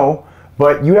didn't know.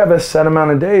 But you have a set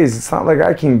amount of days. It's not like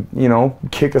I can, you know,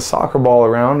 kick a soccer ball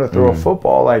around or throw a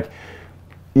football. Like,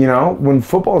 you know, when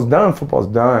football's done, football's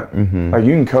done. Like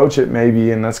you can coach it maybe,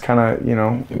 and that's kind of, you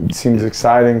know, it seems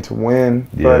exciting to win.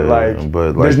 But like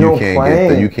there's no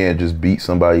playing. You can't just beat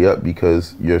somebody up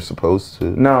because you're supposed to.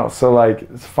 No, so like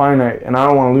it's finite, and I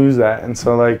don't want to lose that. And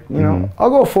so like, you know, I'll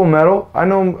go full metal. I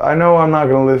know I'm not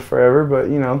gonna live forever, but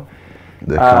you know.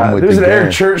 There's an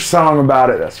Eric Church song about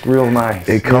it that's real nice.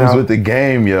 It comes with the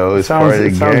game, yo. It's part of the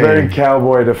game. It sounds very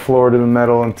cowboy to floor to the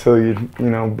metal until you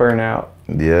know, burn out.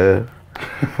 Yeah.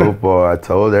 Football, I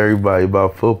told everybody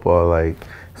about football. Like,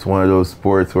 it's one of those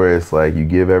sports where it's like you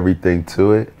give everything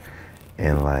to it,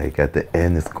 and like at the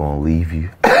end, it's going to leave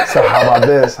you. So how about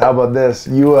this? How about this?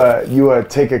 You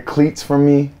take a cleats from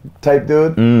me type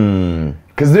dude?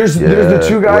 Because there's the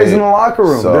two guys in the locker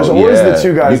room. So, there's always the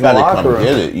two guys in the locker room. You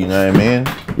gotta come get it, you know what I mean?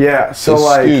 Yeah, so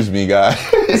excuse me, guys.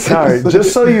 Sorry,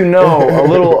 just so you know,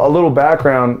 a little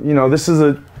background. You know, this is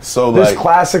this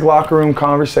classic locker room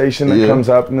conversation that comes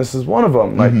up, and this is one of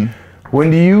them. Like,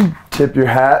 when do you tip your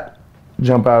hat,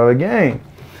 jump out of the game,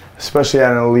 especially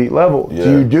at an elite level?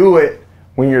 Do you do it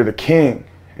when you're the king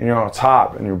and you're on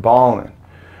top and you're balling,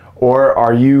 or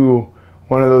are you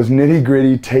one of those nitty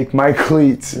gritty, take my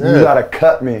cleats, you gotta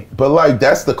cut me? But like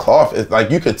that's the cloth. It's like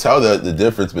you could tell the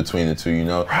difference between the two, you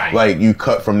know? Right. Like you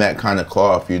cut from that kind of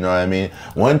cloth, you know what I mean?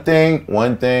 One thing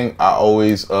I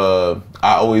always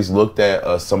looked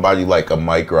at somebody like a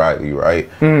Mike Riley, right?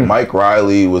 Mike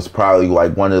Riley was probably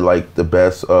like one of like the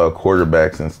best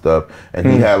quarterbacks and stuff, and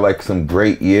he had like some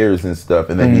great years and stuff,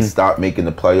 and then he stopped making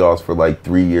the playoffs for like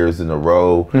 3 years in a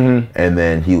row, and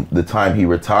then the time he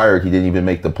retired, he didn't even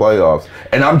make the playoffs.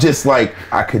 And I'm just like,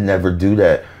 I could never do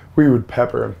that. We would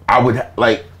pepper him. I would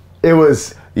like. It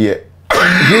was yeah.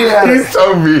 He's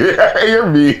so mean. You're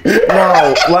mean.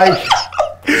 No, like.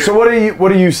 So what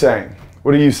are you saying?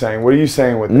 What are you saying? What are you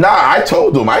saying with that? Nah, I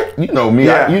told him. You know me.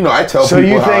 Yeah. I tell so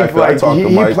people you how think I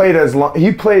feel. Like he played as long?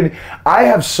 He played. I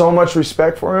have so much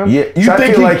respect for him. Yeah, you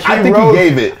think I think he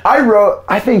gave it.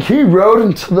 I think he rode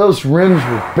until those rims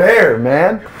were bare,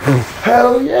 man.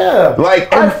 Hell yeah!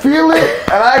 Like I feel it,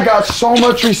 and I got so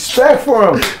much respect for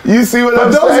him. You see what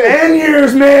I'm saying? Those end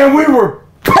years, man, we were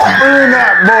peppering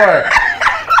that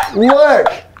boy.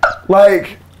 Look,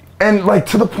 like, and like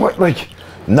to the point, like.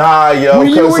 Nah, yo. When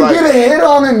you would get a hit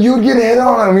on him, you'd get a hit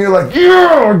on him. You're like,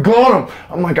 yeah, I got him.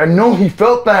 I'm like, I know he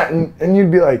felt that, and you'd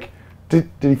be like, did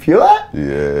he feel that?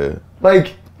 Yeah.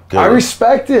 Like, good. I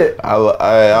respect it.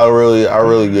 I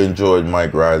really enjoyed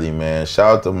Mike Riley, man.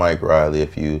 Shout out to Mike Riley.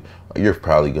 If you're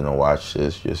probably gonna watch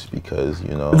this just because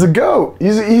you know it's a goat.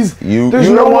 There's you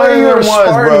no way you're a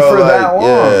Spartan for like, that long.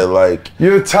 Yeah, like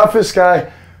you're the toughest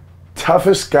guy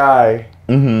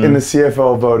in the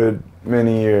CFL voted.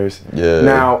 Many years. Yeah.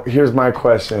 Now, here's my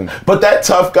question. But that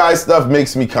tough guy stuff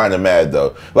makes me kind of mad,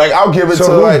 though. Like, I'll give it to,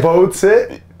 who like... votes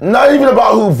it? Not even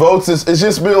about who votes it. It's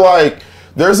just be like,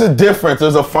 there's a difference.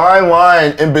 There's a fine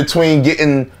line in between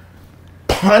getting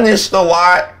punished a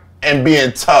lot and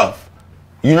being tough.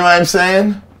 You know what I'm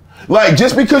saying? Like,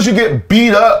 just because you get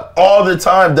beat up all the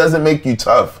time doesn't make you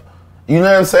tough. You know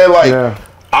what I'm saying? Like,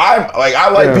 I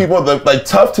like people that like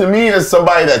tough to me is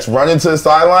somebody that's running to the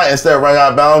sideline instead of running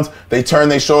out of bounds. They turn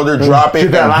their shoulder, drop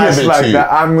it, and give it to you.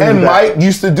 And Mike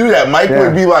used to do that. Mike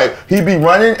would be like, he'd be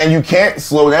running, and you can't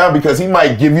slow down because he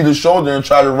might give you the shoulder and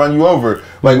try to run you over.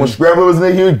 Like when Scrabble was in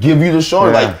there, he would give you the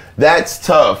shoulder. Like that's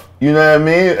tough. You know what I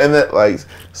mean? And that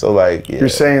you're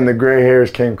saying the gray hairs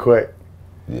came quick.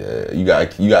 Yeah, you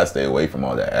got to stay away from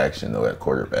all that action though at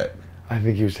quarterback. I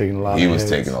think he was taking a lot. He was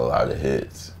taking a lot of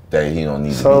hits that he don't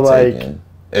need to be taking,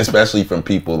 especially from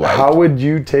people like. How would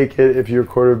you take it if your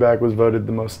quarterback was voted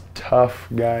the most tough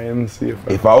guy in the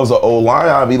CFL? If I was an O-line,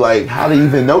 I'd be like, how do you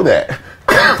even know that?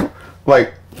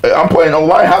 Like, I'm playing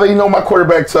O-line. How do you know my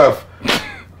quarterback tough?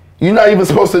 You're not even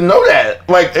supposed to know that.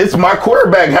 Like, it's my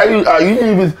quarterback. How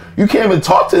you can't even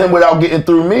talk to him without getting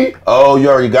through me? Oh, you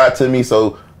already got to me,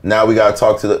 so now we gotta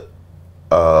talk to the.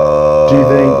 Do you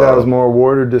think that was more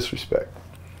award or disrespect?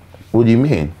 What do you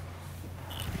mean?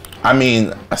 I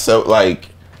mean, so like,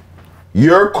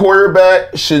 your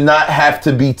quarterback should not have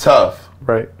to be tough.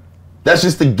 Right. That's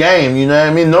just the game, you know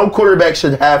what I mean? No quarterback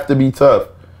should have to be tough.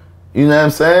 You know what I'm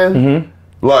saying?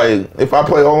 Mm-hmm. Like, if I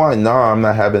play O-line, nah, I'm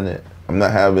not having it. I'm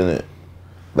not having it.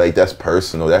 Like, that's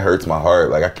personal. That hurts my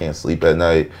heart. Like, I can't sleep at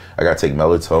night. I got to take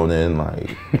melatonin.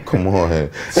 Like, come on.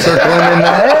 Circling in the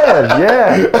head.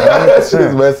 Yeah. That's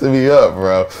just messing me up,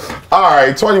 bro. All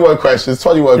right, 21 questions.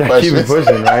 21 questions. Keep it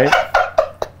pushing, right?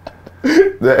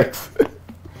 Next.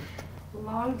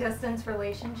 Long distance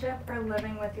relationship or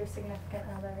living with your significant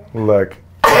other? Look,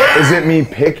 is it me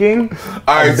picking? All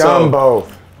right, I've done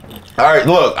both. All right,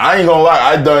 look, I ain't gonna lie.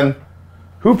 I done.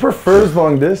 Who prefers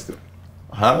long distance?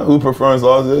 Huh? Who prefers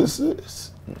long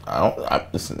distance? I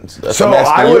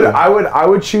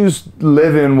would choose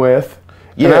living with.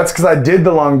 Yeah, and that's because I did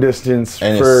the long distance.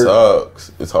 And it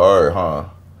sucks. It's hard, huh?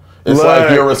 It's like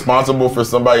you're responsible for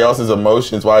somebody else's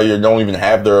emotions while you don't even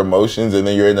have their emotions, and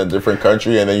then you're in a different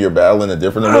country, and then you're battling a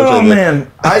different emotion. Oh man,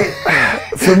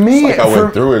 for me, it's like I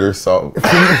went through it or something.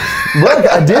 Look,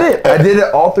 I did it. I did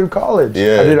it all through college.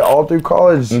 Yeah, I did it all through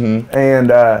college, mm-hmm.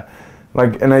 and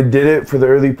and I did it for the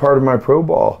early part of my pro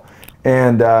ball,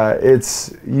 and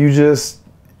it's you just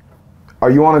are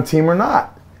you on a team or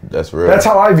not? That's real. That's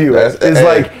how I view it.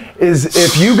 Is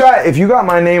if you got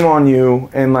my name on you,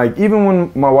 and like even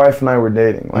when my wife and I were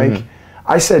dating, like mm-hmm.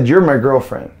 I said you're my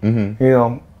girlfriend, mm-hmm. you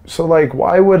know. So like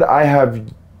why would I have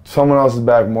someone else's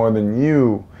back more than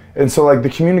you? And so like the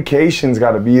communication's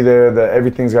got to be there. That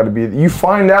everything's got to be. You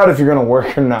find out if you're gonna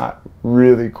work or not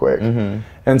really quick. Mm-hmm.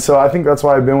 And so I think that's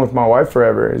why I've been with my wife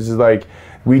forever. Is like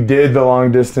we did the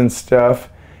long distance stuff,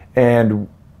 and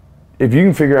if you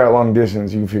can figure out long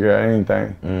distance, you can figure out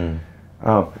anything.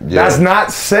 That's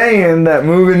not saying that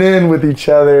moving in with each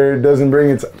other doesn't bring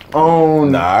its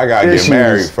own I gotta issues. Get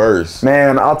married first.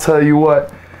 Man, I'll tell you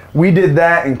what. We did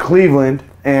that in Cleveland,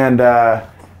 and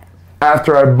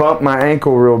after I bumped my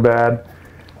ankle real bad,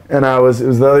 and it was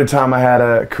the other time I had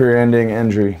a career-ending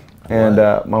injury, and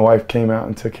my wife came out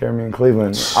and took care of me in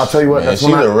Cleveland. I'll tell you what. Man, she's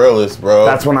the realest, bro.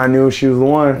 That's when I knew she was the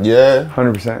one. Yeah.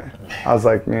 100%. I was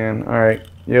like, man, all right.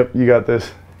 Yep, you got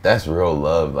this. That's real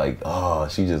love. Like, oh,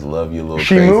 she just loved you a little.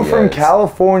 She moved from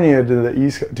California to the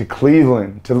East to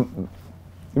Cleveland to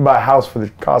buy a house for the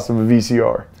cost of a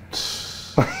VCR.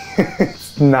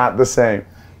 It's not the same.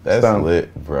 That's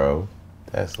lit, bro.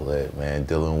 That's lit, man.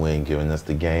 Dylan Wynn giving us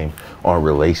the game on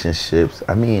relationships.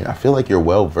 I mean, I feel like you're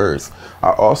well versed. I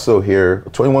also hear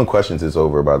 21 questions is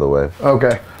over, by the way.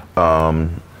 Okay. I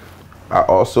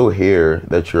also hear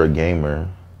that you're a gamer.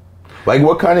 Like,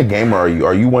 what kind of gamer are you?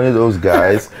 Are you one of those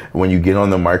guys when you get on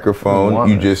the microphone,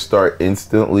 you just start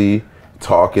instantly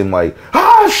talking like,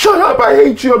 shut up, I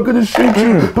hate you, I'm gonna shoot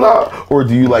you, blah? Or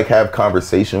do you like have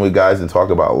conversation with guys and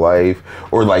talk about life?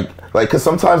 Or like, cause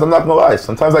sometimes, I'm not gonna lie,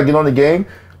 sometimes I get on the game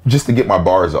just to get my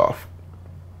bars off.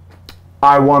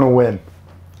 I wanna win.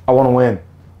 I wanna win.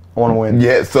 I wanna win.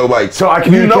 Yeah, so like, so I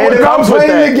can you know what comes with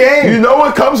that. The game. You know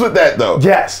what comes with that though.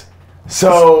 Yes.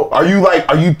 So are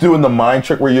you doing the mind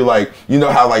trick where you're like, you know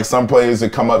how like some players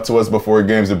that come up to us before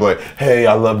games and be like, hey,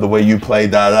 I love the way you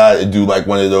play, and do like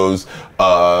one of those,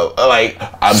 I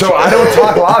don't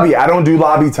talk lobby. I don't do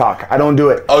lobby talk. I don't do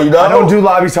it. Oh, you don't? I don't do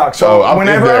lobby talk. So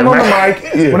whenever I'm on the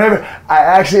mic, whenever I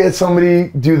actually had somebody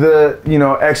do the,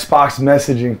 Xbox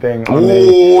messaging thing.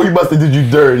 Oh, he must have did you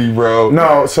dirty, bro.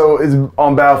 No, so it's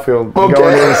on Battlefield.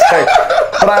 Okay.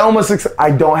 But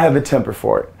I don't have the temper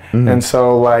for it. Mm-hmm. And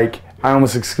so, like, I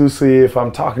almost exclusively, if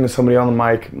I'm talking to somebody on the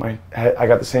mic, I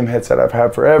got the same headset I've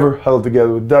had forever, held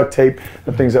together with duct tape.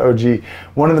 The thing's an OG.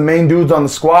 One of the main dudes on the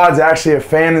squad's actually a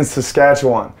fan in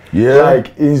Saskatchewan. Yeah.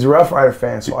 Like, he's a Rough Rider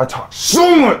fan, so I talk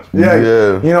so much.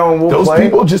 Yeah. You know, we'll Those play.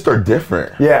 people just are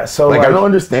different. Yeah, so like, I don't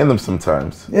understand them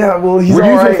sometimes. Yeah, well, he's Where do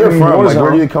you all think right they're in from? Like,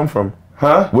 where Warzone. do you come from?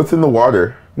 Huh? What's in the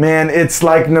water? Man, it's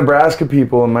like Nebraska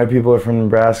people, and my people are from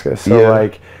Nebraska. So,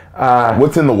 like...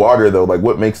 what's in the water, though? Like,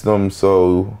 what makes them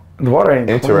so... The water ain't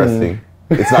interesting.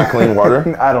 Clean. It's not clean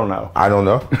water? I don't know. I don't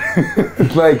know.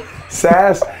 Like,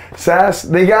 Sass,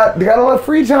 they got a lot of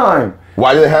free time.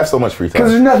 Why do they have so much free time?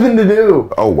 Because there's nothing to do.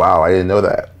 Oh, wow. I didn't know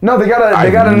that. No, they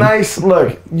got a nice...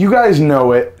 Look, you guys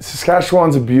know it.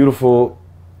 Saskatchewan's a beautiful...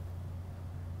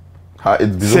 It's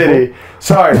beautiful? City.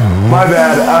 Sorry, my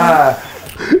bad.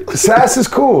 Sass is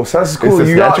cool. Sass is cool. Is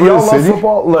Y'all Saskatchewan a love city?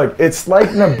 football? Look, it's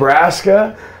like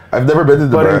Nebraska... I've never been to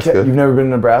Nebraska. You've never been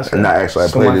to Nebraska? No, actually,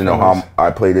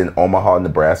 I played in Omaha,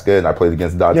 Nebraska, and I played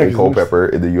against Dante Culpepper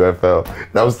in the UFL.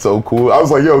 That was so cool. I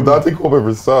was like, yo, Dante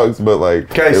Culpepper sucks, but like...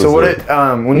 Okay, so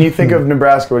when you think of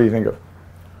Nebraska, what do you think of?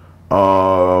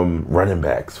 Running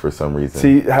backs for some reason.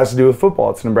 See, it has to do with football.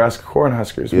 It's Nebraska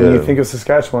Cornhuskers. Yeah. When you think of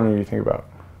Saskatchewan, what do you think about?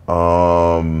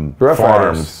 The Rough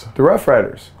Farms. Riders. The Rough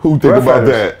Riders. Who think about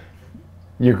that?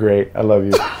 You're great. I love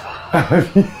you.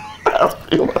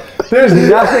 There's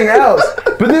nothing else.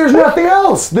 But there's nothing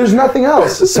else. There's nothing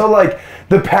else. So, like,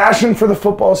 the passion for the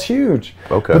football is huge.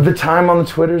 Okay. But the time on the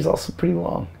Twitter is also pretty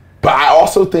long. But I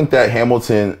also think that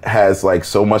Hamilton has, like,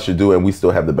 so much to do, and we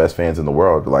still have the best fans in the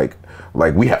world. Like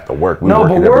we have to work.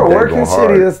 We're a working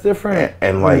city. That's different.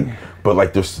 And like, but,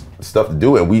 like, there's stuff to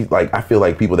do, and I feel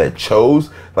like people that chose,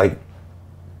 like,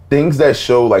 things that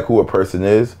show, like, who a person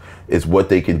is what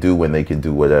they can do when they can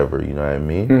do whatever, you know what I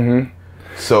mean? Mm-hmm.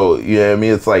 So, you know what I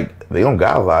mean? It's like, they don't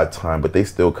got a lot of time, but they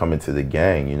still come into the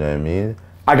gang, you know what I mean?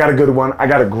 I got a good one. I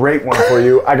got a great one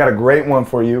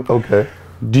for you. Okay.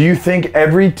 Do you think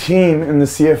every team in the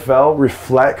CFL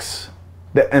reflects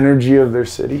the energy of their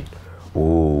city?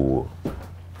 Ooh.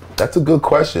 That's a good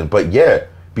question. But yeah,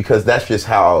 because that's just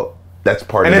how... That's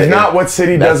part of it. And if not, what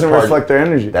city doesn't reflect their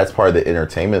energy? That's part of the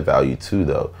entertainment value too,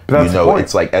 though. But you know,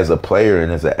 it's like as a player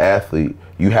and as an athlete,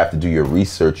 you have to do your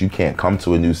research. You can't come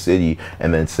to a new city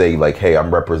and then say like, "Hey,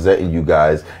 I'm representing you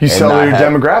guys." You sell your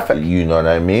demographic. You know what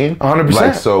I mean? 100%.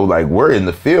 Like so, like we're in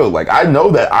the field. Like I know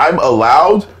that I'm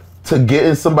allowed to get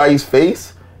in somebody's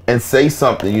face and say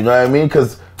something. You know what I mean?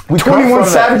 Because 21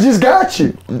 Savages got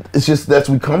you. It's just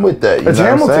we come with that. You know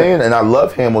Hamilton. What I'm saying? And I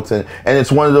love Hamilton. And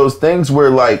it's one of those things where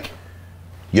like,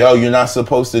 yo, you're not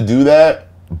supposed to do that,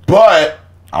 but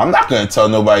I'm not going to tell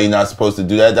nobody you're not supposed to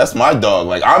do that. That's my dog.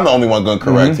 Like, I'm the only one going to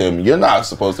correct him. You're not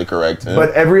supposed to correct him.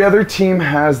 But every other team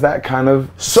has that kind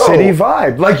of city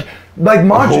vibe. Like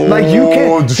Montreal, like you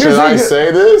can. Should I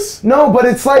say this? No, but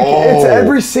it's like, it's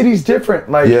every city's different.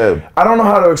 Like, I don't know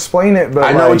how to explain it, but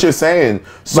I know what you're saying.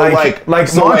 So like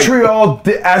Montreal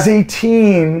as a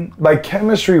team, like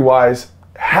chemistry-wise,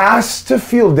 has to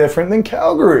feel different than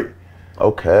Calgary.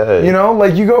 Okay. You know,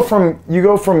 like you go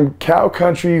from cow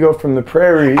country, you go from the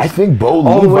prairies. I think Bo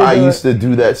Levi used to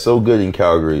do that so good in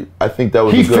Calgary. I think that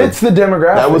was he fits the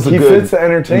demographic. That was he fits the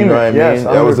entertainment. You know what I mean? Yes,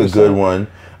 that was a good one.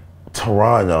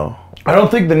 Toronto. I don't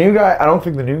think the new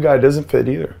guy doesn't fit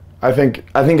either. I think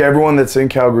everyone that's in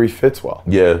Calgary fits well.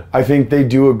 Yeah. I think they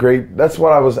do a great. That's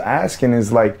what I was asking.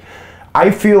 Is like, I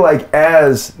feel like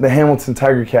as the Hamilton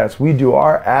Tiger Cats, we do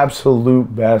our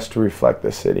absolute best to reflect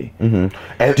the city.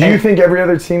 Mm-hmm. Do you think every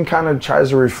other team kind of tries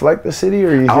to reflect the city,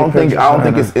 or I don't think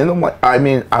it's in them. Like, I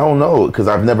mean, I don't know because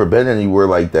I've never been anywhere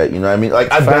like that. You know what I mean?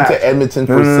 Like I've been to Edmonton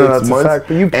for 6 months. Fact.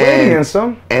 But you played against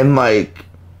them, and like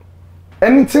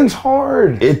Edmonton's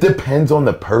hard. It depends on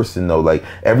the person though. Like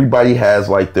everybody has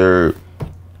like their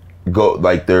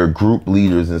group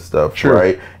leaders and stuff,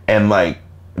 right? And like.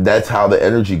 That's how the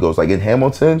energy goes. Like in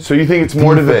Hamilton. So you think it's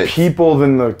more to the people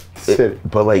than the city?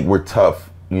 But like we're tough,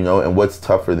 you know, and what's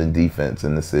tougher than defense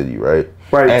in the city, right?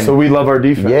 Right, and, so we love our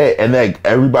defense. Yeah, and like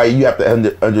everybody, you have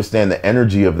to understand the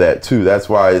energy of that too. That's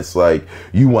why it's like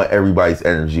you want everybody's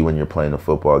energy when you're playing a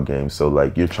football game. So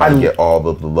like you're trying to get all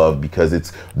of the love because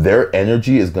it's their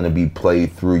energy is going to be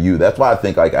played through you. That's why I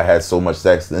think like I had so much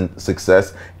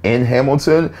success in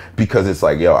Hamilton because it's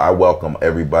like, yo, I welcome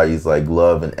everybody's like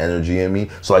love and energy in me.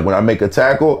 So like when I make a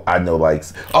tackle, I know like,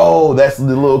 oh, that's the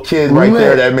little kid right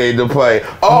there that made the play.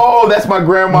 Oh, that's my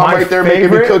grandma right there making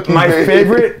me cookies. My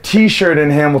favorite T-shirt in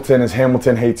Hamilton is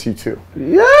Hamilton Hates You Too.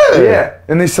 Yeah. Yeah,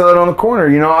 and they sell it on the corner.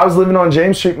 You know, I was living on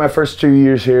James Street my first 2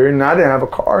 years here, and I didn't have a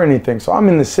car or anything, so I'm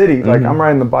in the city. Like, I'm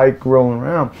riding the bike, rolling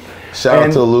around. Shout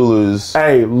out to Lulu's.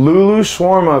 Hey, Lulu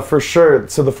shawarma for sure.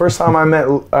 So the first time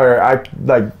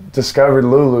I discovered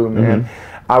Lulu, man,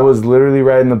 I was literally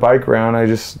riding the bike around. I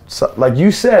just, like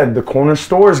you said, the corner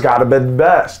store's got to be the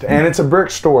best. And it's a brick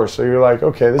store. So you're like,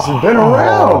 okay, this has been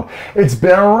around. It's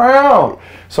been around.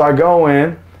 So I go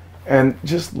in and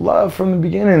just love from the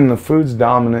beginning. The food's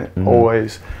dominant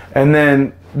always. And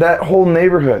then that whole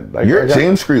neighborhood. Like, you're a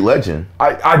James Street legend.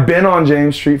 I've been on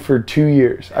James Street for 2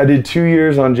 years. I did 2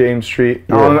 years on James Street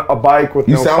on a bike with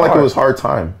no car. You sound like it was hard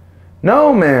time.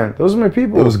 No, man. Those are my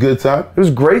people. It was a good time? It was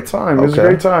a great time. It was a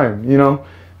great time, you know.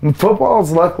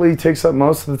 Football's luckily takes up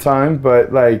most of the time,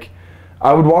 but like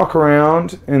I would walk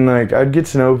around and like I'd get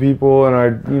to know people and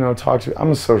I'd, you know, talk to. I'm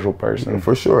a social person.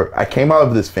 For sure. I came out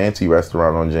of this fancy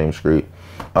restaurant on James Street.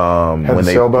 Had a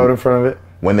sailboat in front of it.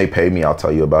 When they pay me, I'll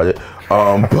tell you about it.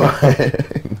 But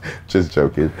just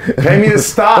joking. Pay me to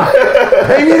stop.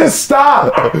 Pay me to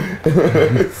stop.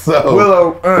 So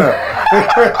Willow.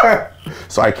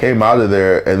 So I came out of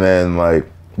there and then like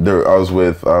I was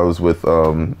with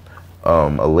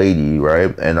a lady,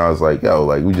 right? And I was like, yo,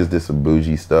 like we just did some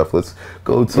bougie stuff. Let's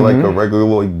go to like a regular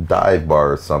like dive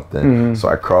bar or something. So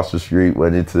I crossed the street,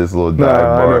 went into this little dive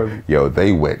bar. Yo,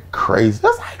 they went crazy. I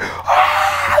was like,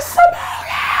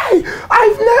 Simoni!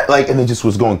 I've never like, and it just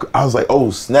was going. I was like,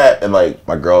 oh snap! And like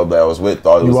my girl that I was with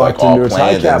thought it was like all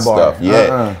planned and stuff.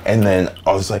 Yeah. And then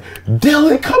I was like,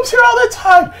 Dylan comes here all the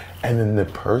time. And then the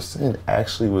person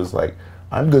actually was like,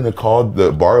 I'm gonna call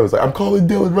the bar. I was like, I'm calling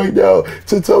Dylan right now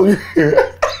to tell you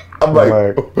here. I'm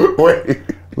like, wait.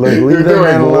 Look, leave them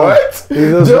man alone. What?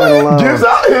 Dylan gives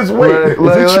out his weight.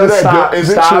 Is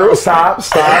it true? Stop.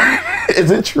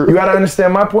 Is it true? You gotta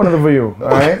understand my point of view, all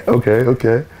right?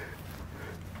 Okay.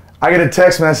 I get a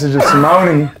text message of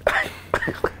Simoni.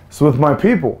 It's with my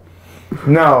people.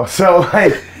 No, so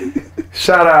like,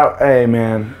 shout out, hey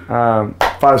man,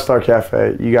 5-Star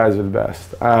Cafe, you guys are the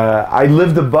best. I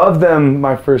lived above them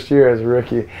my first year as a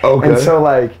rookie. Okay. And so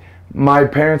like, my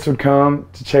parents would come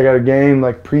to check out a game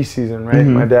like preseason, right?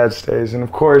 My dad stays. And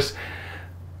of course,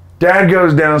 dad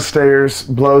goes downstairs,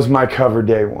 blows my cover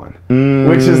day one.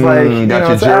 Which is like, you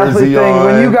know, it's an athlete thing.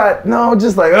 When you got,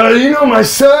 just like, oh, you know my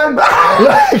son?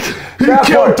 Like, he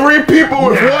killed 3 people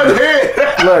with one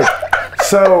hit. Look,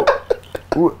 so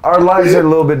our lives are a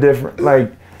little bit different.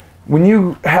 Like, when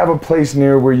you have a place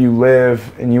near where you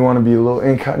live and you want to be a little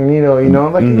incognito, you know,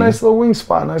 like a nice little wing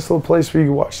spot, nice little place where you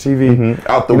can watch TV.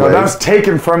 Out the way. That was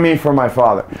taken from me from my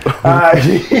father.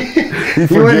 He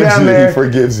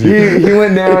forgives you. He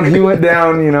went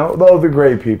down, you know, those are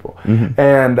great people.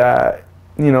 And,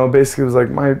 you know, basically it was like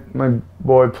my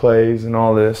boy plays and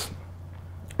all this.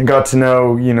 I got to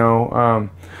know, you know,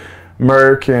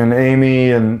 Merck and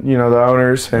Amy and, you know, the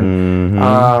owners. And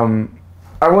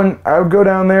I would go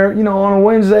down there, you know, on a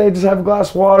Wednesday, just have a glass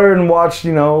of water and watch,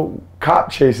 you know, cop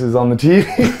chases on the TV.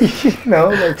 You know,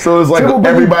 like, so it was like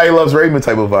Everybody Loves Raymond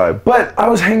type of vibe. But I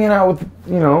was hanging out with,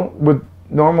 you know, with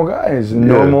normal guys and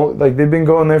normal, like they've been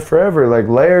going there forever. Like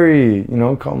Larry, you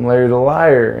know, call him Larry the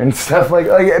Liar and stuff like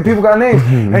people got names.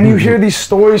 And you hear these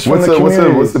stories from the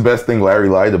community. What's the best thing Larry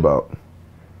lied about?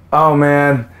 Oh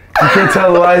man. You can't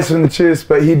tell the lies from the truth,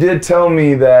 but he did tell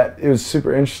me that it was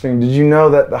super interesting. Did you know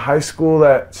that the high school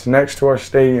that's next to our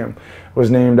stadium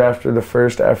was named after the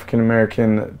first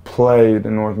African-American that played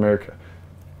in North America?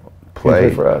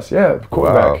 Played for us, yeah,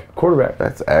 quarterback.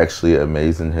 That's actually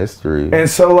amazing history. And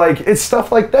so, like, it's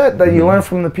stuff like that you learn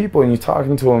from the people, and you're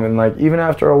talking to them, and like, even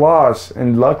after a loss,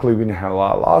 and luckily we didn't have a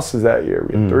lot of losses that year.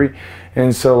 We had 3,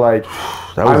 and so like,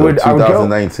 that was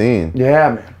 2019.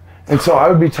 Yeah, man. And so I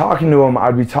would be talking to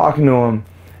him.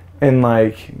 And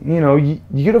like, you know, you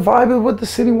get a vibe of what the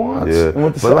city wants. Yeah. And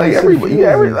what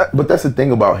the but that's the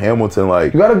thing about Hamilton.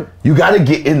 Like, you gotta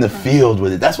get in the field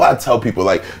with it. That's why I tell people,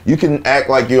 like, you can act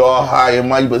like you're all high and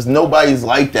mighty, but nobody's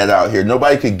like that out here.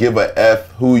 Nobody could give a F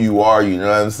who you are. You know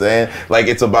what I'm saying? Like,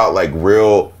 it's about like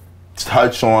real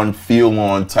touch on, feel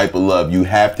on type of love. You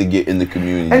have to get in the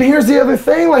community. And here's the other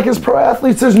thing, like as pro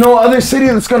athletes, there's no other city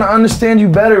that's going to understand you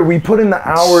better. We put in the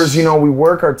hours, you know, we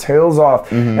work our tails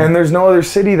off, and there's no other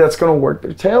city that's going to work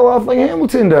their tail off like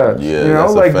Hamilton does. Yeah, you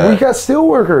know, like we got steel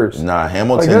workers. Nah,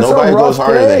 Hamilton, like, nobody goes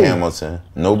harder than Hamilton.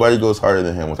 Nobody goes harder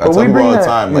than Hamilton. I tell people all the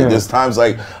time, like there's times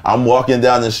like I'm walking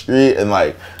down the street and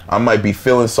like I might be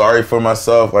feeling sorry for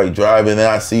myself, like driving and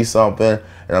I see something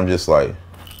and I'm just like,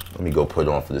 let me go put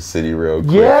on for the city real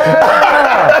quick.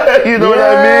 Yeah, you know what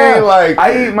I mean? Like,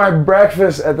 I eat my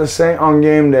breakfast on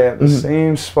game day at the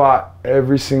same spot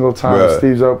every single time. Bruh.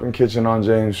 Steve's Open Kitchen on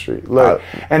James Street. Look,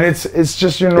 and it's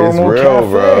just your normal real, cafe.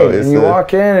 bro. And you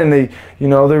walk in and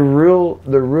they're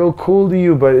real cool to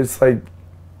you, but it's like,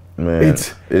 man,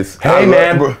 hey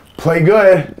man, play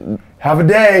good, have a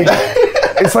day.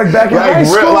 It's like back in high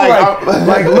school.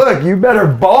 Like, look, you better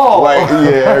ball. Like,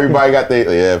 yeah, everybody got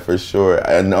yeah, for sure.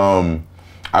 And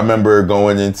I remember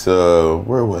going into,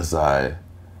 where was I?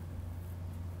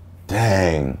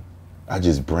 Dang, I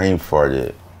just brain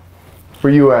farted.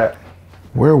 Where you at?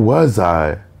 Where was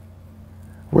I?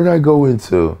 Where did I go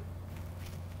into?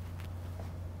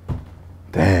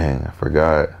 Dang, I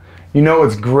forgot. You know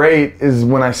what's great is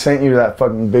when I sent you to that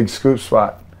fucking Big Scoop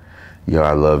spot. Yo,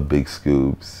 I love Big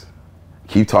Scoops.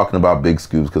 Keep talking about Big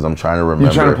Scoops because I'm trying to remember.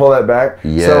 You trying to pull that back?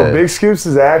 Yeah. So Big Scoops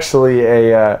is actually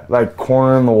a like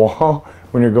corner in the wall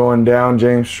when you're going down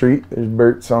James Street. There's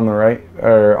Bert's on the right,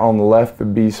 or on the left, the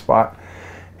B spot.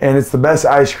 And it's the best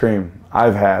ice cream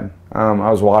I've had. I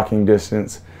was walking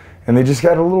distance, and they just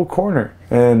got a little corner.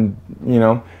 And, you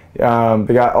know,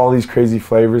 they got all these crazy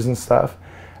flavors and stuff.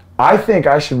 I think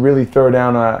I should really throw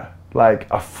down a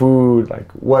food,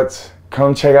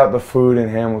 come check out the food in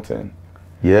Hamilton.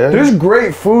 Yeah. There's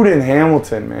great food in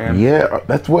Hamilton, man. Yeah,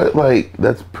 that's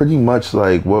pretty much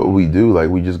like what we do.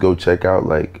 Like, we just go check out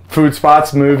like food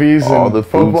spots, movies, all and the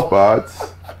food football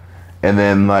spots, and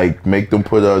then like make them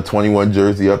put a 21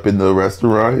 jersey up in the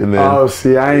restaurant, and then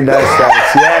see, I ain't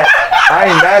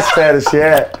that status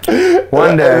yet.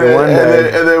 One day.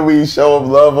 And then we show them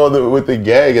love with the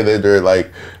gang, and then they're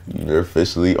like, you're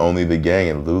officially only the gang,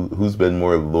 and who's been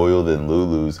more loyal than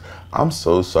Lulu's? I'm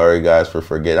so sorry, guys, for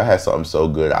forgetting. I had something so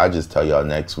good. I'll just tell y'all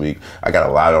next week. I got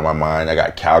a lot on my mind. I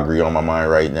got Calgary on my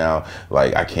mind right now.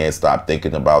 Like, I can't stop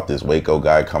thinking about this Waco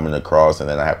guy coming across, and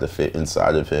then I have to fit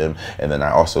inside of him. And then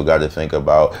I also got to think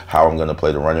about how I'm going to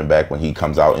play the running back when he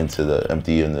comes out into the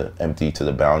empty to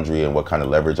the boundary, and what kind of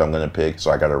leverage I'm going to pick. So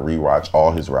I got to rewatch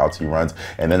all his routes he runs.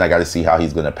 And then I got to see how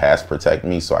he's going to pass protect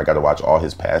me. So I got to watch all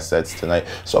his pass sets tonight.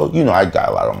 So, you know, I got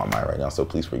a lot on my mind right now. So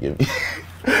please forgive me.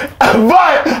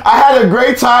 But I had a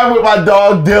great time with my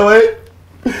dog Dylan.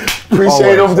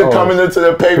 Appreciate him for coming into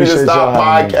the Pay Me to Stop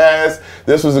podcast.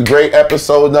 This was a great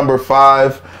episode number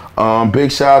 5.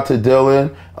 Big shout out to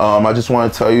Dylan. I just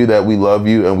want to tell you that we love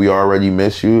you and we already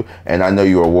miss you. And I know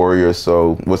you're a warrior,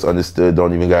 so what's understood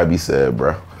don't even gotta be said,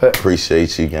 bro.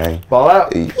 Appreciate you, gang. Ball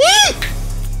out. Yeah.